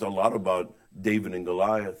 talked a lot about David and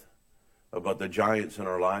Goliath, about the giants in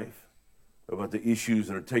our life, about the issues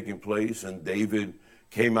that are taking place. And David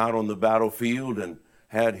came out on the battlefield and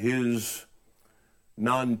had his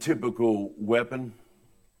non-typical weapon.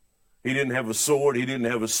 He didn't have a sword. He didn't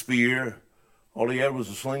have a spear. All he had was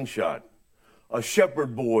a slingshot, a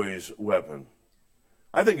shepherd boy's weapon.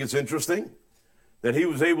 I think it's interesting that he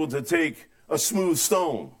was able to take a smooth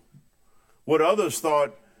stone. What others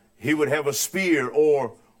thought he would have a spear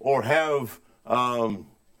or have a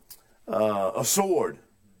sword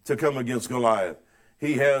to come against Goliath.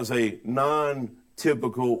 He has a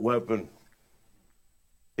non-typical weapon.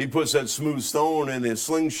 He puts that smooth stone in his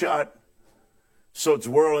slingshot, so it's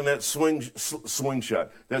whirling that slingshot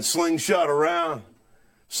around.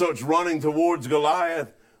 So it's running towards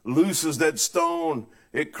Goliath, looses that stone.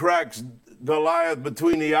 It cracks Goliath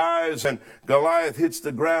between the eyes, and Goliath hits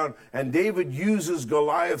the ground. And David uses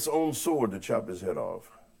Goliath's own sword to chop his head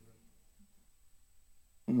off.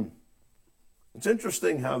 It's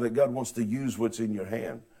interesting how that God wants to use what's in your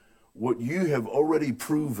hand, what you have already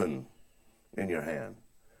proven in your hand.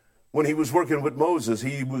 When he was working with Moses,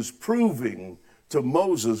 he was proving to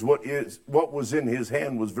Moses what was in his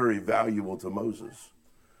hand was very valuable to Moses.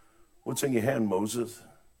 What's in your hand, Moses?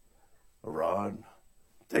 A rod.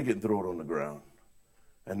 Take it and throw it on the ground.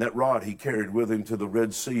 And that rod he carried with him to the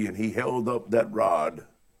Red Sea, and he held up that rod.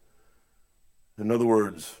 In other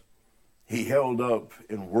words, he held up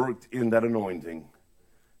and worked in that anointing,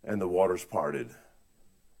 and the waters parted.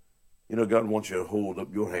 You know, God wants you to hold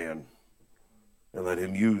up your hand and let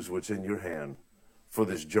him use what's in your hand for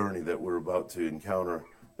this journey that we're about to encounter,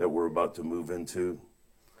 that we're about to move into.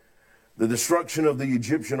 The destruction of the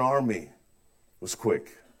Egyptian army was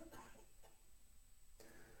quick.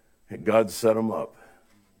 And God set them up,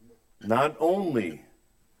 not only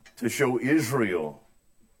to show Israel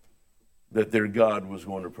that their God was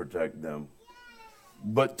going to protect them,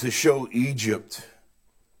 but to show Egypt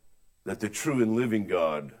that the true and living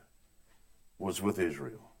God was with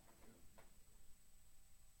Israel.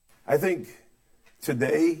 I think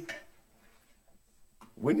today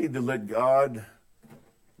we need to let God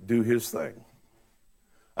do his thing.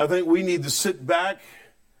 I think we need to sit back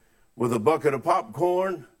with a bucket of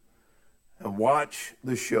popcorn and watch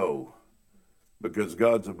the show, because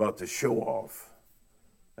God's about to show off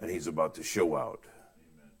and he's about to show out.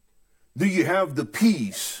 Amen. Do you have the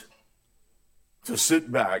peace to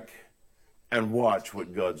sit back and watch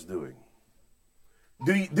what God's doing?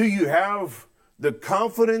 Do you have the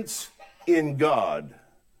confidence in God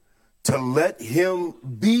to let him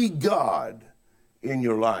be God in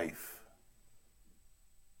your life?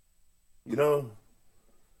 You know,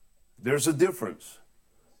 there's a difference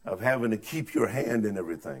of having to keep your hand in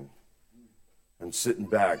everything and sitting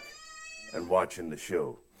back and watching the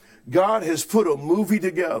show. God has put a movie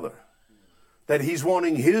together that he's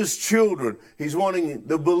wanting his children, he's wanting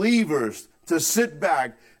the believers to sit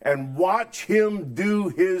back and watch him do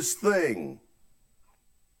his thing.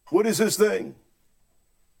 What is his thing?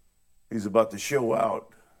 He's about to show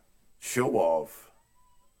out, show off,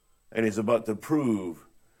 and he's about to prove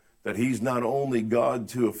that he's not only God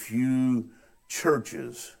to a few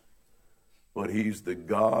churches, but he's the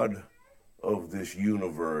God of this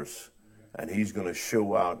universe, and he's going to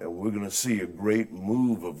show out, and we're going to see a great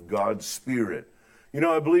move of God's Spirit. You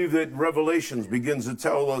know, I believe that Revelations begins to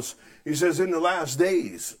tell us, he says, in the last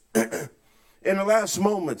days, in the last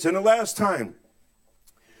moments, in the last time,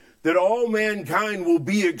 that all mankind will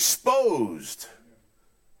be exposed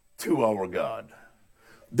to our God.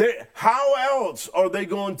 How else are they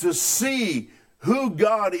going to see who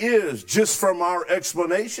God is? Just from our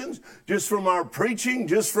explanations, just from our preaching,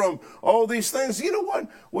 just from all these things? You know what?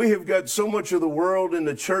 We have got so much of the world in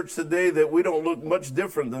the church today that we don't look much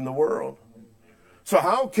different than the world. So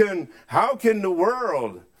how can the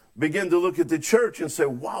world begin to look at the church and say,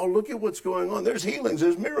 wow, look at what's going on? There's healings,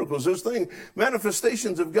 there's miracles, there's things,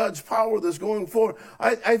 manifestations of God's power that's going forward.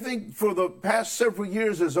 I think for the past several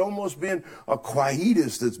years there's almost been a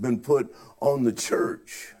quietus that's been put on the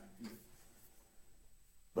church.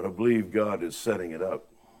 But I believe God is setting it up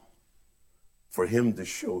for him to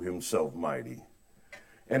show himself mighty.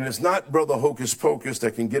 And it's not Brother Hocus Pocus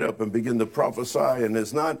that can get up and begin to prophesy. And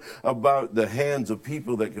it's not about the hands of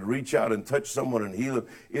people that can reach out and touch someone and heal them.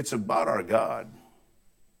 It's about our God.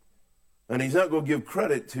 And he's not going to give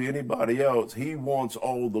credit to anybody else. He wants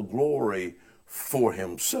all the glory for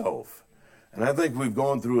himself. And I think we've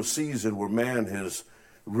gone through a season where man has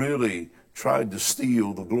really tried to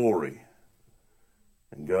steal the glory.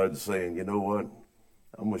 And God's saying, you know what?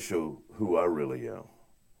 I'm going to show who I really am.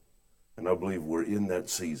 And I believe we're in that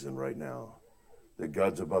season right now that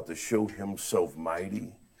God's about to show himself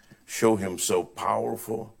mighty, show himself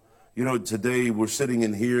powerful. You know, today we're sitting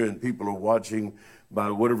in here and people are watching by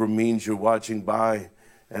whatever means you're watching by.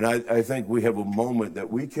 And I think we have a moment that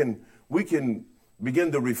we can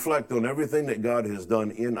begin to reflect on everything that God has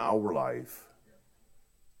done in our life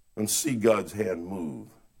and see God's hand move.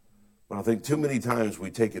 But I think too many times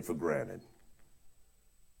we take it for granted.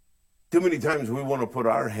 Too many times we want to put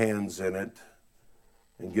our hands in it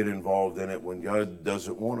and get involved in it when God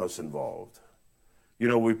doesn't want us involved. You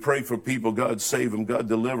know, we pray for people, God save them, God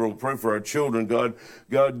deliver them, pray for our children, God,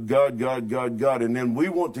 and then we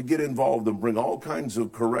want to get involved and bring all kinds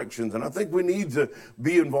of corrections. And I think we need to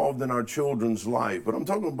be involved in our children's life. But I'm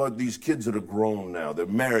talking about these kids that are grown now. They're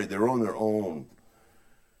married, they're on their own.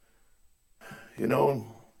 You know,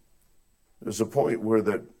 there's a point where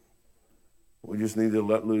that we just need to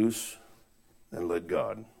let loose and let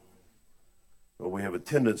God. But we have a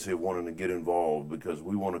tendency of wanting to get involved because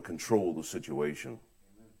we want to control the situation.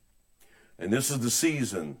 And this is the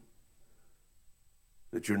season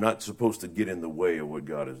that you're not supposed to get in the way of what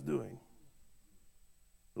God is doing.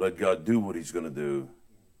 Let God do what he's going to do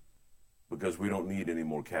because we don't need any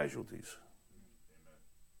more casualties.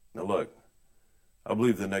 Now look, I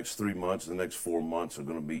believe the next 3 months, the next 4 months are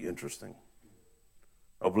going to be interesting.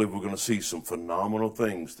 I believe we're going to see some phenomenal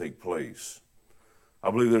things take place. I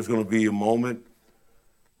believe there's going to be a moment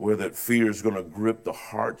where that fear is going to grip the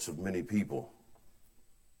hearts of many people.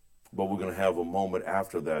 But we're going to have a moment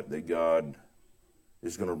after that that God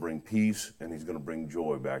is going to bring peace and he's going to bring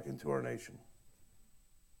joy back into our nation.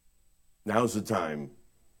 Now's the time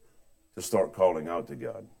to start calling out to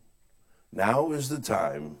God. Now is the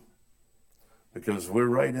time, because we're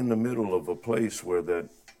right in the middle of a place where that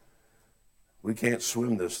we can't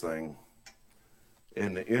swim this thing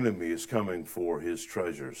and the enemy is coming for his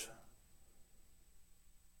treasures.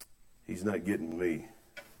 He's not getting me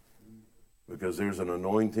because there's an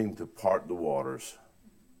anointing to part the waters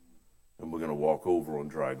and we're going to walk over on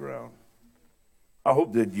dry ground. I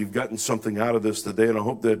hope that you've gotten something out of this today, and I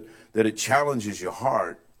hope that it challenges your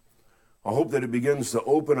heart. I hope that it begins to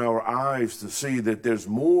open our eyes to see that there's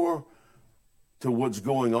more to what's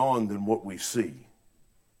going on than what we see.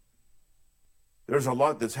 There's a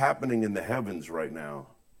lot that's happening in the heavens right now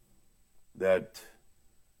that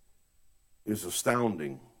is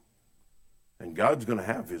astounding. And God's going to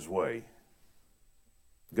have his way.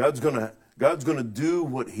 God's going to do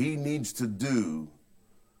what he needs to do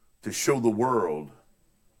to show the world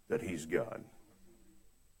that he's God.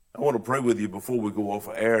 I want to pray with you before we go off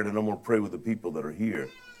air, and then I'm going to pray with the people that are here.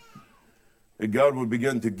 That God would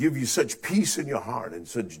begin to give you such peace in your heart and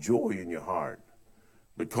such joy in your heart,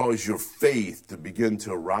 but cause your faith to begin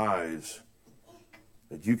to rise,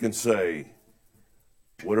 that you can say,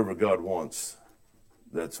 whatever God wants,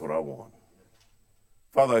 that's what I want.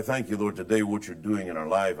 Father, I thank you, Lord, today what you're doing in our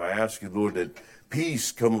life. I ask you, Lord, that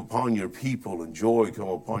peace come upon your people and joy come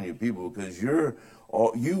upon your people, because you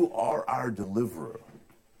are our deliverer.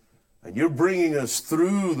 And you're bringing us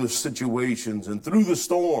through the situations and through the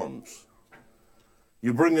storms.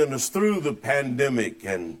 You're bringing us through the pandemic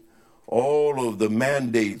and all of the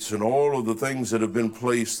mandates and all of the things that have been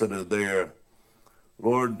placed that are there.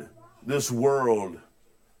 Lord, this world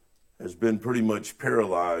has been pretty much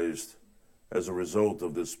paralyzed as a result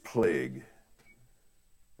of this plague.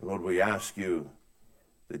 And Lord, we ask you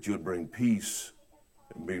that you would bring peace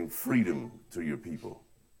and bring freedom to your people.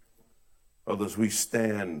 Others, we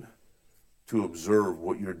stand to observe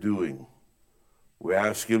what you're doing. We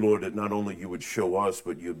ask you, Lord, that not only you would show us,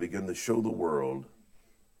 but you begin to show the world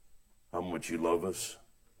how much you love us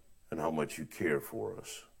and how much you care for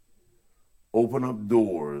us. Open up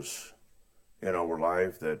doors in our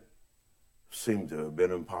life that seem to have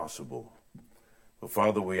been impossible. But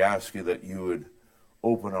Father, we ask you that you would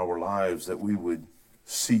open our lives, that we would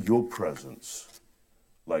see your presence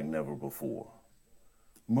like never before.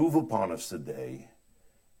 Move upon us today,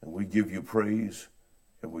 and we give you praise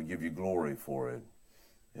and we give you glory for it.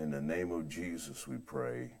 In the name of Jesus we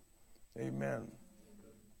pray. Amen.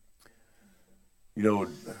 You know,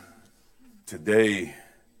 today,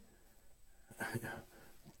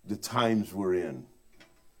 the times we're in,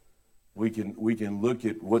 we can look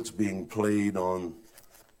at what's being played on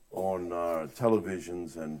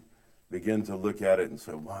televisions and begin to look at it and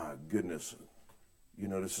say, "My goodness, you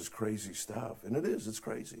know, this is crazy stuff." And it is, it's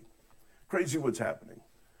crazy. Crazy what's happening.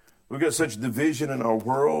 We've got such division in our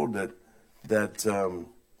world that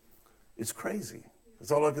it's crazy.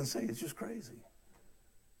 That's all I can say. It's just crazy.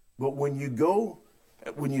 But when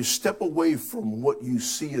you step away from what you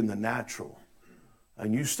see in the natural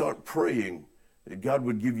and you start praying that God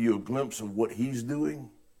would give you a glimpse of what he's doing,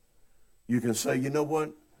 You can say, you know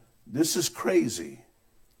what? This is crazy,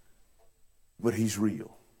 but he's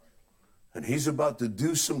real. And he's about to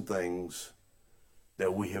do some things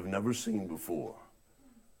that we have never seen before.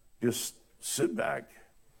 Just sit back,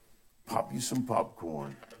 pop you some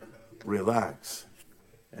popcorn, relax,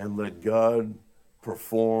 and let God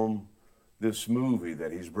perform this movie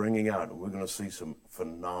that he's bringing out. And we're going to see some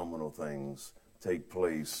phenomenal things take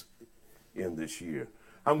place in this year.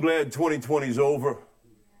 I'm glad 2020 is over.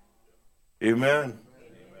 Amen.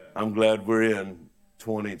 I'm glad we're in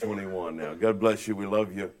 2021 now. God bless you. We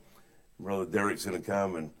love you. Brother Derek's going to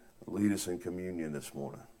come and lead us in communion this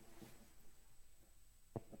morning.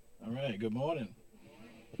 All right, good morning.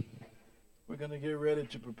 We're going to get ready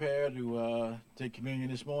to prepare to take communion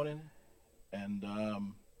this morning. And,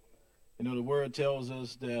 the word tells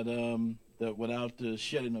us that that without the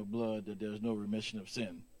shedding of blood, that there's no remission of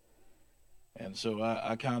sin. And so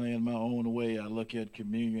I kind of, in my own way, I look at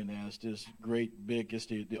communion as this great big, it's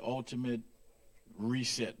the ultimate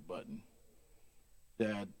reset button.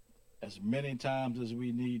 That as many times as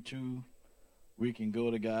we need to, we can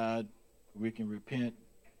go to God, we can repent,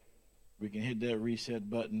 we can hit that reset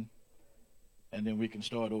button, and then we can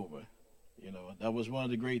start over. That was one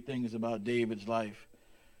of the great things about David's life.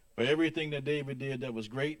 For everything that David did that was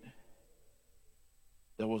great,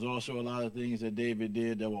 there was also a lot of things that David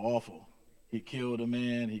did that were awful. He killed a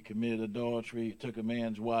man, he committed adultery, he took a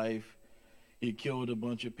man's wife, he killed a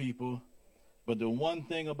bunch of people. But the one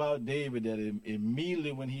thing about David that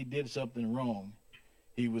immediately when he did something wrong,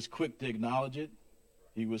 he was quick to acknowledge it.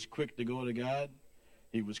 He was quick to go to God.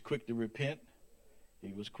 He was quick to repent.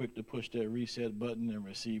 He was quick to push that reset button and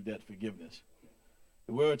receive that forgiveness.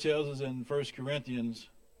 The word tells us in 1 Corinthians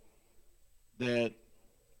that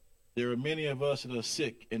there are many of us that are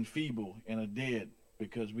sick and feeble and are dead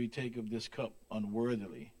because we take of this cup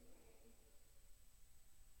unworthily.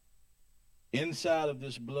 Inside of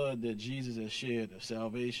this blood that Jesus has shed, there's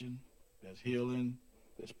salvation, there's healing,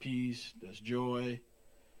 there's peace, there's joy.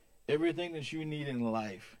 Everything that you need in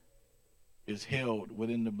life is held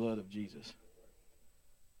within the blood of Jesus.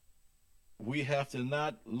 We have to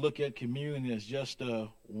not look at communion as just a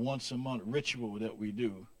once-a-month ritual that we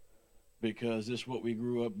do, because this is what we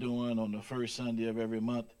grew up doing on the first Sunday of every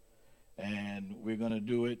month, and we're going to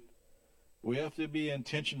do it. We have to be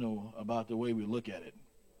intentional about the way we look at it.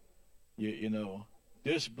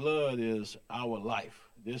 This blood is our life.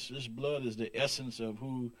 This blood is the essence of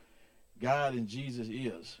who God and Jesus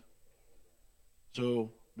is.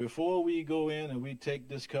 So before we go in and we take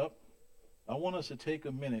this cup, I want us to take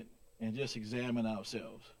a minute and just examine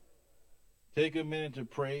ourselves. Take a minute to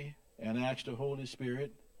pray and ask the Holy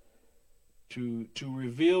Spirit to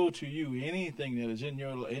reveal to you anything that is in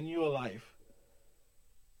your life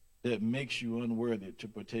that makes you unworthy to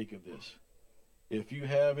partake of this. If you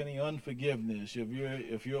have any unforgiveness,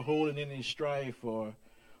 if you're holding any strife, or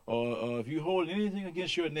if you hold anything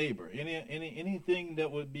against your neighbor, anything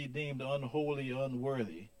that would be deemed unholy,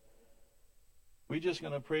 unworthy, we're just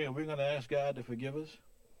going to pray and we're going to ask God to forgive us.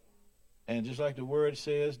 And just like the word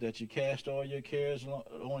says that you cast all your cares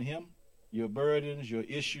on him, your burdens, your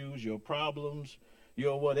issues, your problems,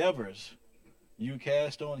 your whatevers, you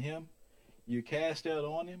cast on him. You cast that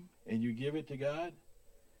on him and you give it to God.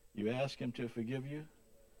 You ask him to forgive you.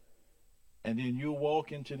 And then you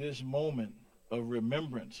walk into this moment of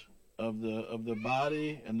remembrance of the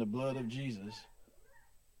body and the blood of Jesus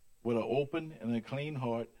with an open and a clean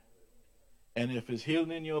heart. And if it's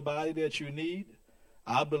healing in your body that you need,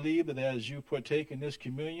 I believe that as you partake in this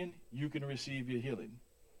communion, you can receive your healing.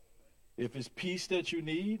 If it's peace that you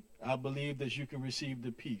need, I believe that you can receive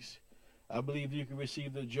the peace. I believe you can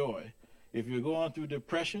receive the joy. If you're going through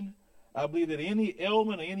depression, I believe that any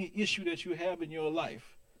ailment or any issue that you have in your life,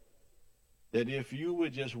 that if you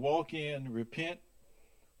would just walk in, repent,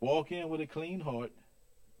 walk in with a clean heart,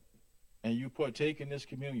 and you partake in this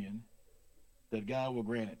communion, that God will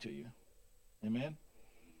grant it to you. Amen?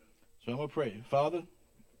 So I'm going to pray. Father,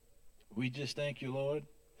 we just thank you, Lord.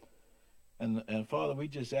 And Father, we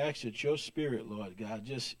just ask that your spirit, Lord God,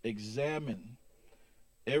 just examine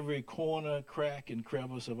every corner, crack, and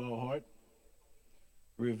crevice of our heart.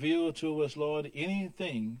 Reveal to us, Lord,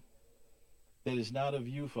 anything that is not of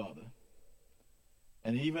you, Father.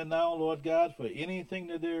 And even now, Lord God, for anything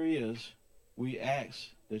that there is, we ask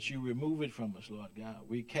that you remove it from us, Lord God.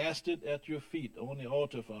 We cast it at your feet on the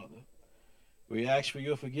altar, Father. We ask for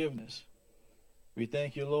your forgiveness. We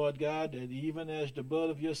thank you, Lord God, that even as the blood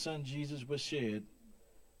of your Son Jesus was shed,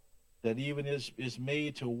 that even is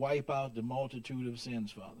made to wipe out the multitude of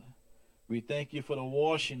sins, Father. We thank you for the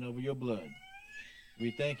washing of your blood.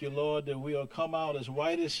 We thank you, Lord, that we will come out as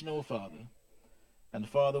white as snow, Father. And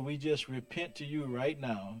Father, we just repent to you right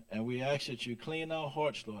now, and we ask that you clean our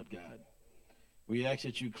hearts, Lord God. We ask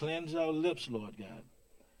that you cleanse our lips, Lord God.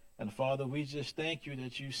 And Father, we just thank you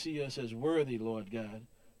that you see us as worthy, Lord God,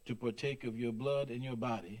 to partake of your blood and your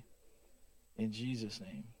body. In Jesus'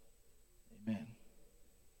 name, amen.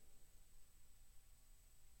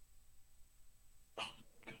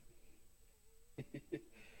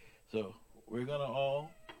 So we're going to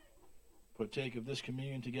all partake of this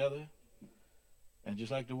communion together. And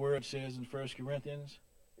just like the word says in 1 Corinthians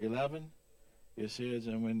 11, it says,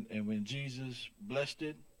 and when Jesus blessed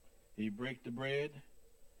it, he broke the bread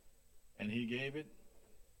and he gave it.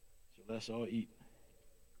 So let's all eat.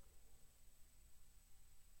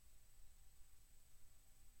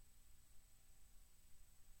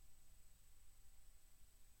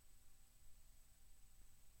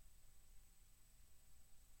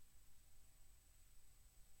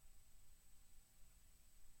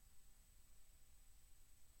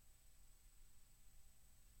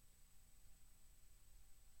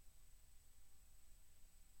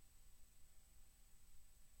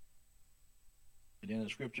 And then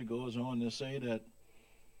the scripture goes on to say that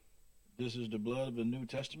this is the blood of the New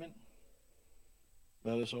Testament.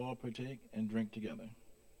 Let us all partake and drink together.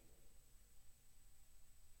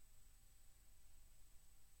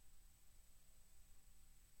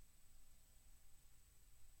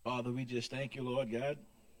 Father, we just thank you, Lord God.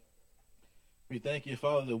 We thank you,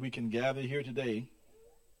 Father, that we can gather here today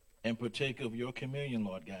and partake of your communion,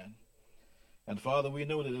 Lord God. And Father, we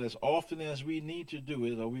know that as often as we need to do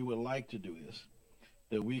it, or we would like to do this,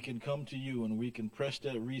 that we can come to you and we can press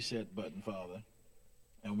that reset button, Father,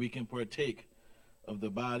 and we can partake of the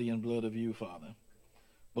body and blood of you, Father.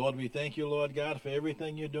 Lord, we thank you, Lord God, for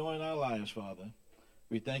everything you're doing in our lives, Father.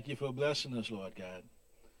 We thank you for blessing us, Lord God.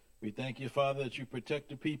 We thank you, Father, that you protect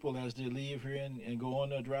the people as they leave here and go on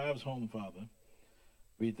their drives home, Father.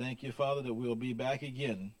 We thank you, Father, that we'll be back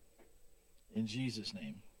again in Jesus'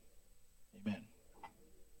 name. Amen.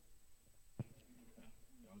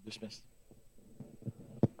 Dismissed.